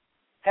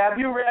 Have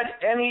you read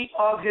any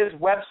of his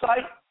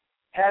website?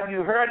 Have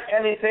you heard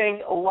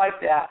anything like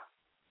that?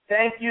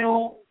 Thank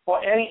you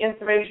for any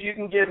information you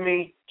can give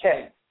me,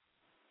 Kay.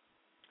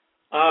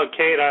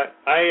 Kate,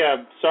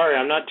 sorry,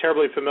 I'm not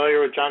terribly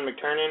familiar with John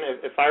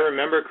McTernan. If I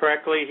remember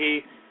correctly,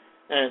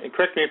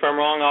 correct me if I'm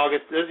wrong,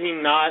 August, does he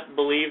not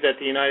believe that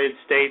the United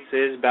States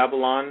is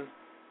Babylon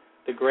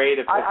the Great,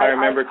 if I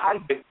remember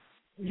correctly?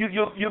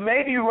 You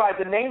may be right.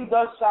 The name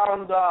does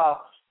sound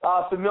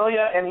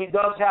familiar, and he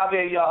does have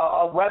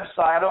a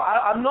website.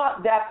 I'm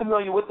not that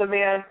familiar with the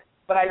man,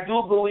 but I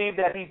do believe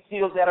that he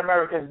feels that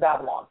America is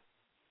Babylon.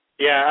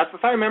 Yeah,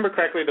 if I remember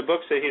correctly, the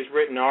books that he's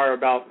written are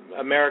about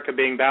America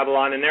being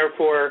Babylon, and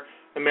therefore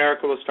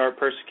America will start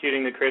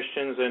persecuting the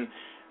Christians. And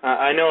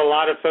I know a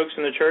lot of folks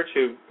in the church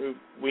who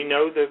we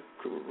know that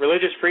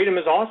religious freedom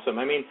is awesome.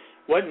 I mean,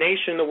 what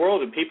nation in the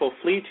world did people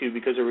flee to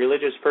because of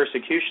religious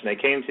persecution? They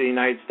came to the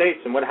United States,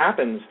 and what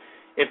happens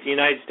if the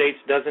United States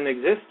doesn't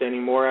exist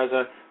anymore as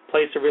a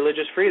place of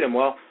religious freedom?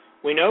 Well,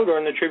 we know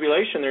during the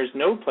tribulation there's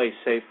no place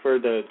safe for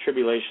the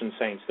tribulation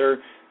saints.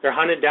 They're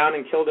hunted down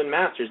and killed in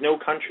mass. There's no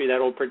country that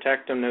will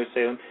protect them, no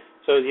Salem.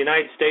 So the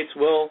United States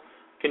will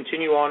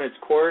continue on its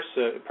course.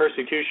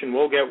 Persecution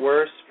will get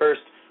worse,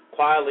 first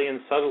quietly and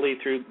subtly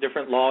through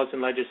different laws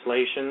and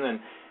legislation, and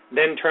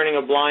then turning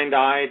a blind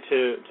eye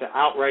to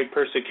outright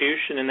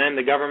persecution, and then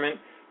the government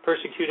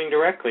persecuting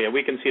directly.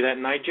 We can see that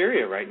in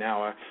Nigeria right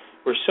now,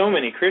 where so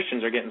many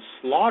Christians are getting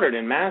slaughtered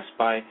in mass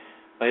by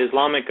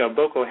Islamic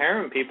Boko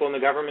Haram people, and the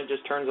government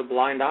just turns a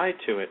blind eye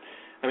to it.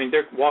 I mean,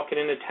 they're walking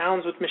into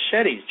towns with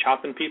machetes,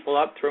 chopping people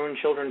up, throwing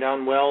children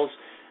down wells.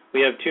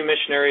 We have 2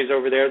 missionaries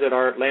over there that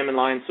our Lamb and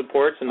Lion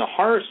supports, and the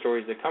horror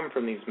stories that come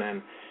from these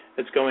men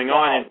that's going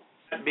on. And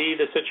that be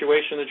the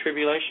situation of the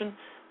tribulation?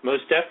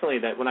 Most definitely.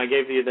 That when I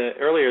gave you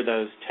earlier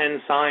those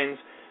 10 signs,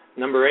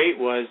 number 8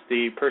 was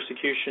the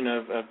persecution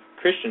of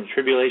Christians,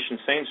 tribulation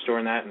saints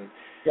during that. And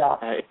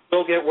it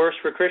will get worse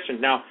for Christians.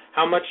 Now,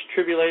 how much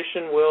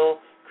tribulation will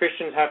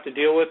Christians have to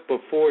deal with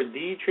before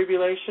the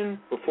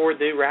tribulation, before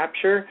the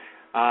rapture?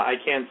 I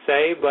can't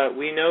say, but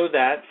we know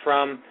that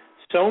from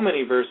so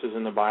many verses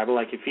in the Bible,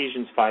 like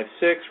Ephesians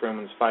 5:6,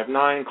 Romans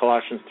 5:9,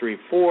 Colossians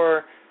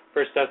 3:4,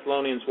 1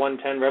 Thessalonians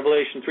 1:10,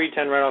 Revelation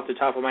 3:10, right off the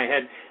top of my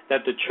head,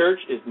 that the church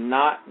is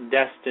not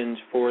destined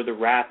for the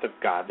wrath of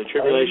God. The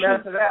tribulation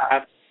is the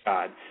wrath of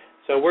God.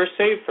 So we're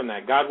saved from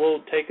that. God will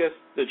take us,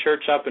 the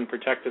church, up and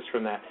protect us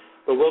from that.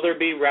 But will there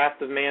be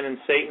wrath of man and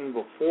Satan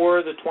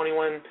before the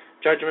 21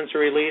 judgments are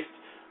released?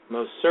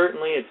 Most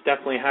certainly. It's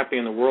definitely happening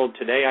in the world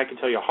today. I can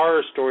tell you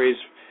horror stories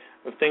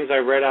of things I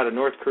read out of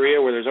North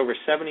Korea where there's over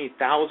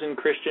 70,000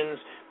 Christians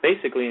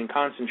basically in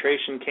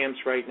concentration camps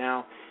right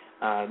now.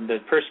 The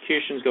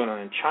persecution is going on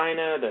in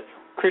China. The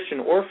Christian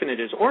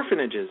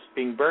orphanages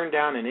being burned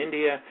down in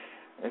India.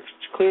 It's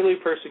clearly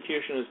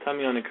persecution is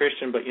coming on the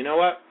Christian. But you know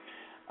what?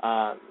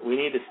 We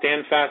need to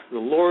stand fast to the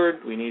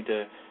Lord. We need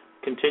to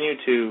continue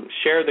to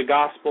share the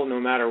gospel no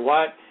matter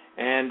what.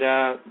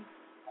 And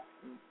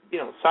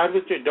side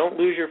with you. Don't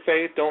lose your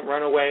faith. Don't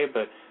run away.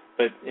 But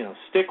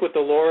stick with the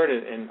Lord.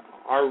 And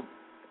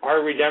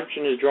our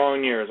redemption is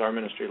drawing near, as our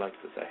ministry likes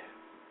to say.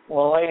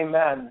 Well,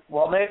 amen.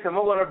 Well, Nathan,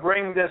 we're going to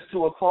bring this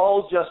to a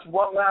close just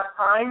one last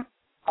time.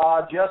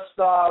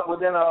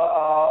 Within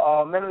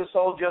a minute or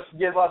so, just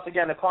give us,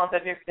 again, the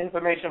contact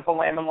information for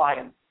Lamb and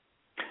Lion.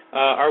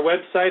 Our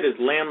website is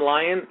Lamb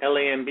Lion,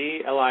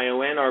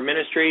 Lamblion. Our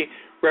ministry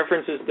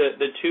references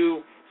the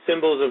 2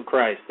 symbols of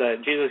Christ,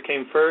 that Jesus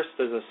came first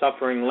as a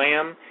suffering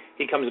lamb.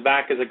 He comes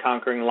back as a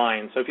conquering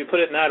lion. So if you put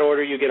it in that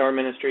order, you get our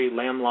ministry,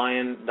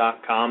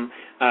 lamblion.com.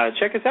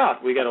 Check us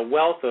out. We got a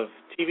wealth of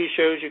TV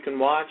shows you can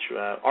watch,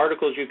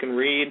 articles you can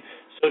read,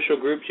 social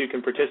groups you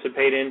can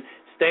participate in.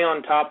 Stay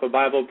on top of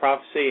Bible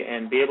prophecy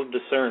and be able to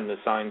discern the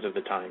signs of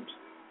the times.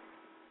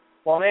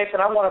 Well, Nathan,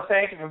 I want to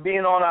thank you for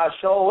being on our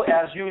show.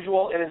 As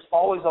usual, it is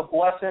always a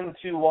blessing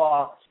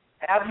to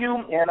have you,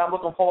 and I'm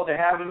looking forward to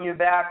having you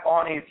back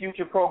on a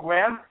future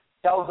program.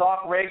 Tell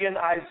Doc Reagan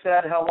I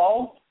said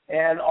hello,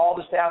 and all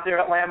the staff there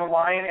at Lamb and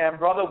Lion. And,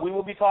 brother, we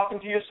will be talking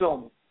to you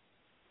soon.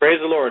 Praise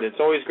the Lord. It's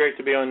always great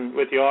to be on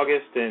with you,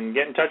 August, and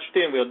get in touch with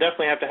you, and we'll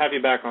definitely have to have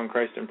you back on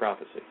Christ in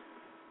Prophecy.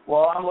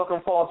 Well, I'm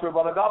looking forward to it,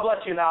 brother. God bless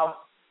you now.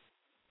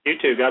 You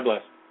too. God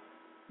bless.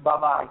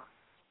 Bye-bye.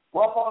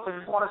 Well, folks, I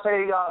just want to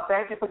say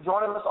thank you for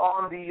joining us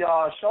on the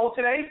show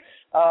today.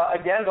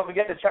 Again, don't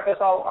forget to check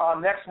us out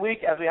next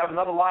week as we have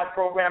another live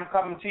program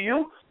coming to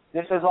you.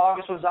 This is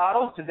August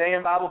Rosado, today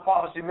in Bible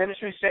Prophecy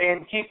Ministry,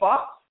 saying keep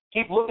up,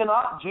 keep looking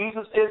up.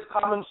 Jesus is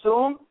coming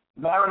soon.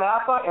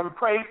 Maranatha, and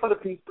pray for the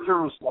peace of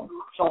Jerusalem.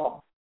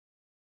 Shalom.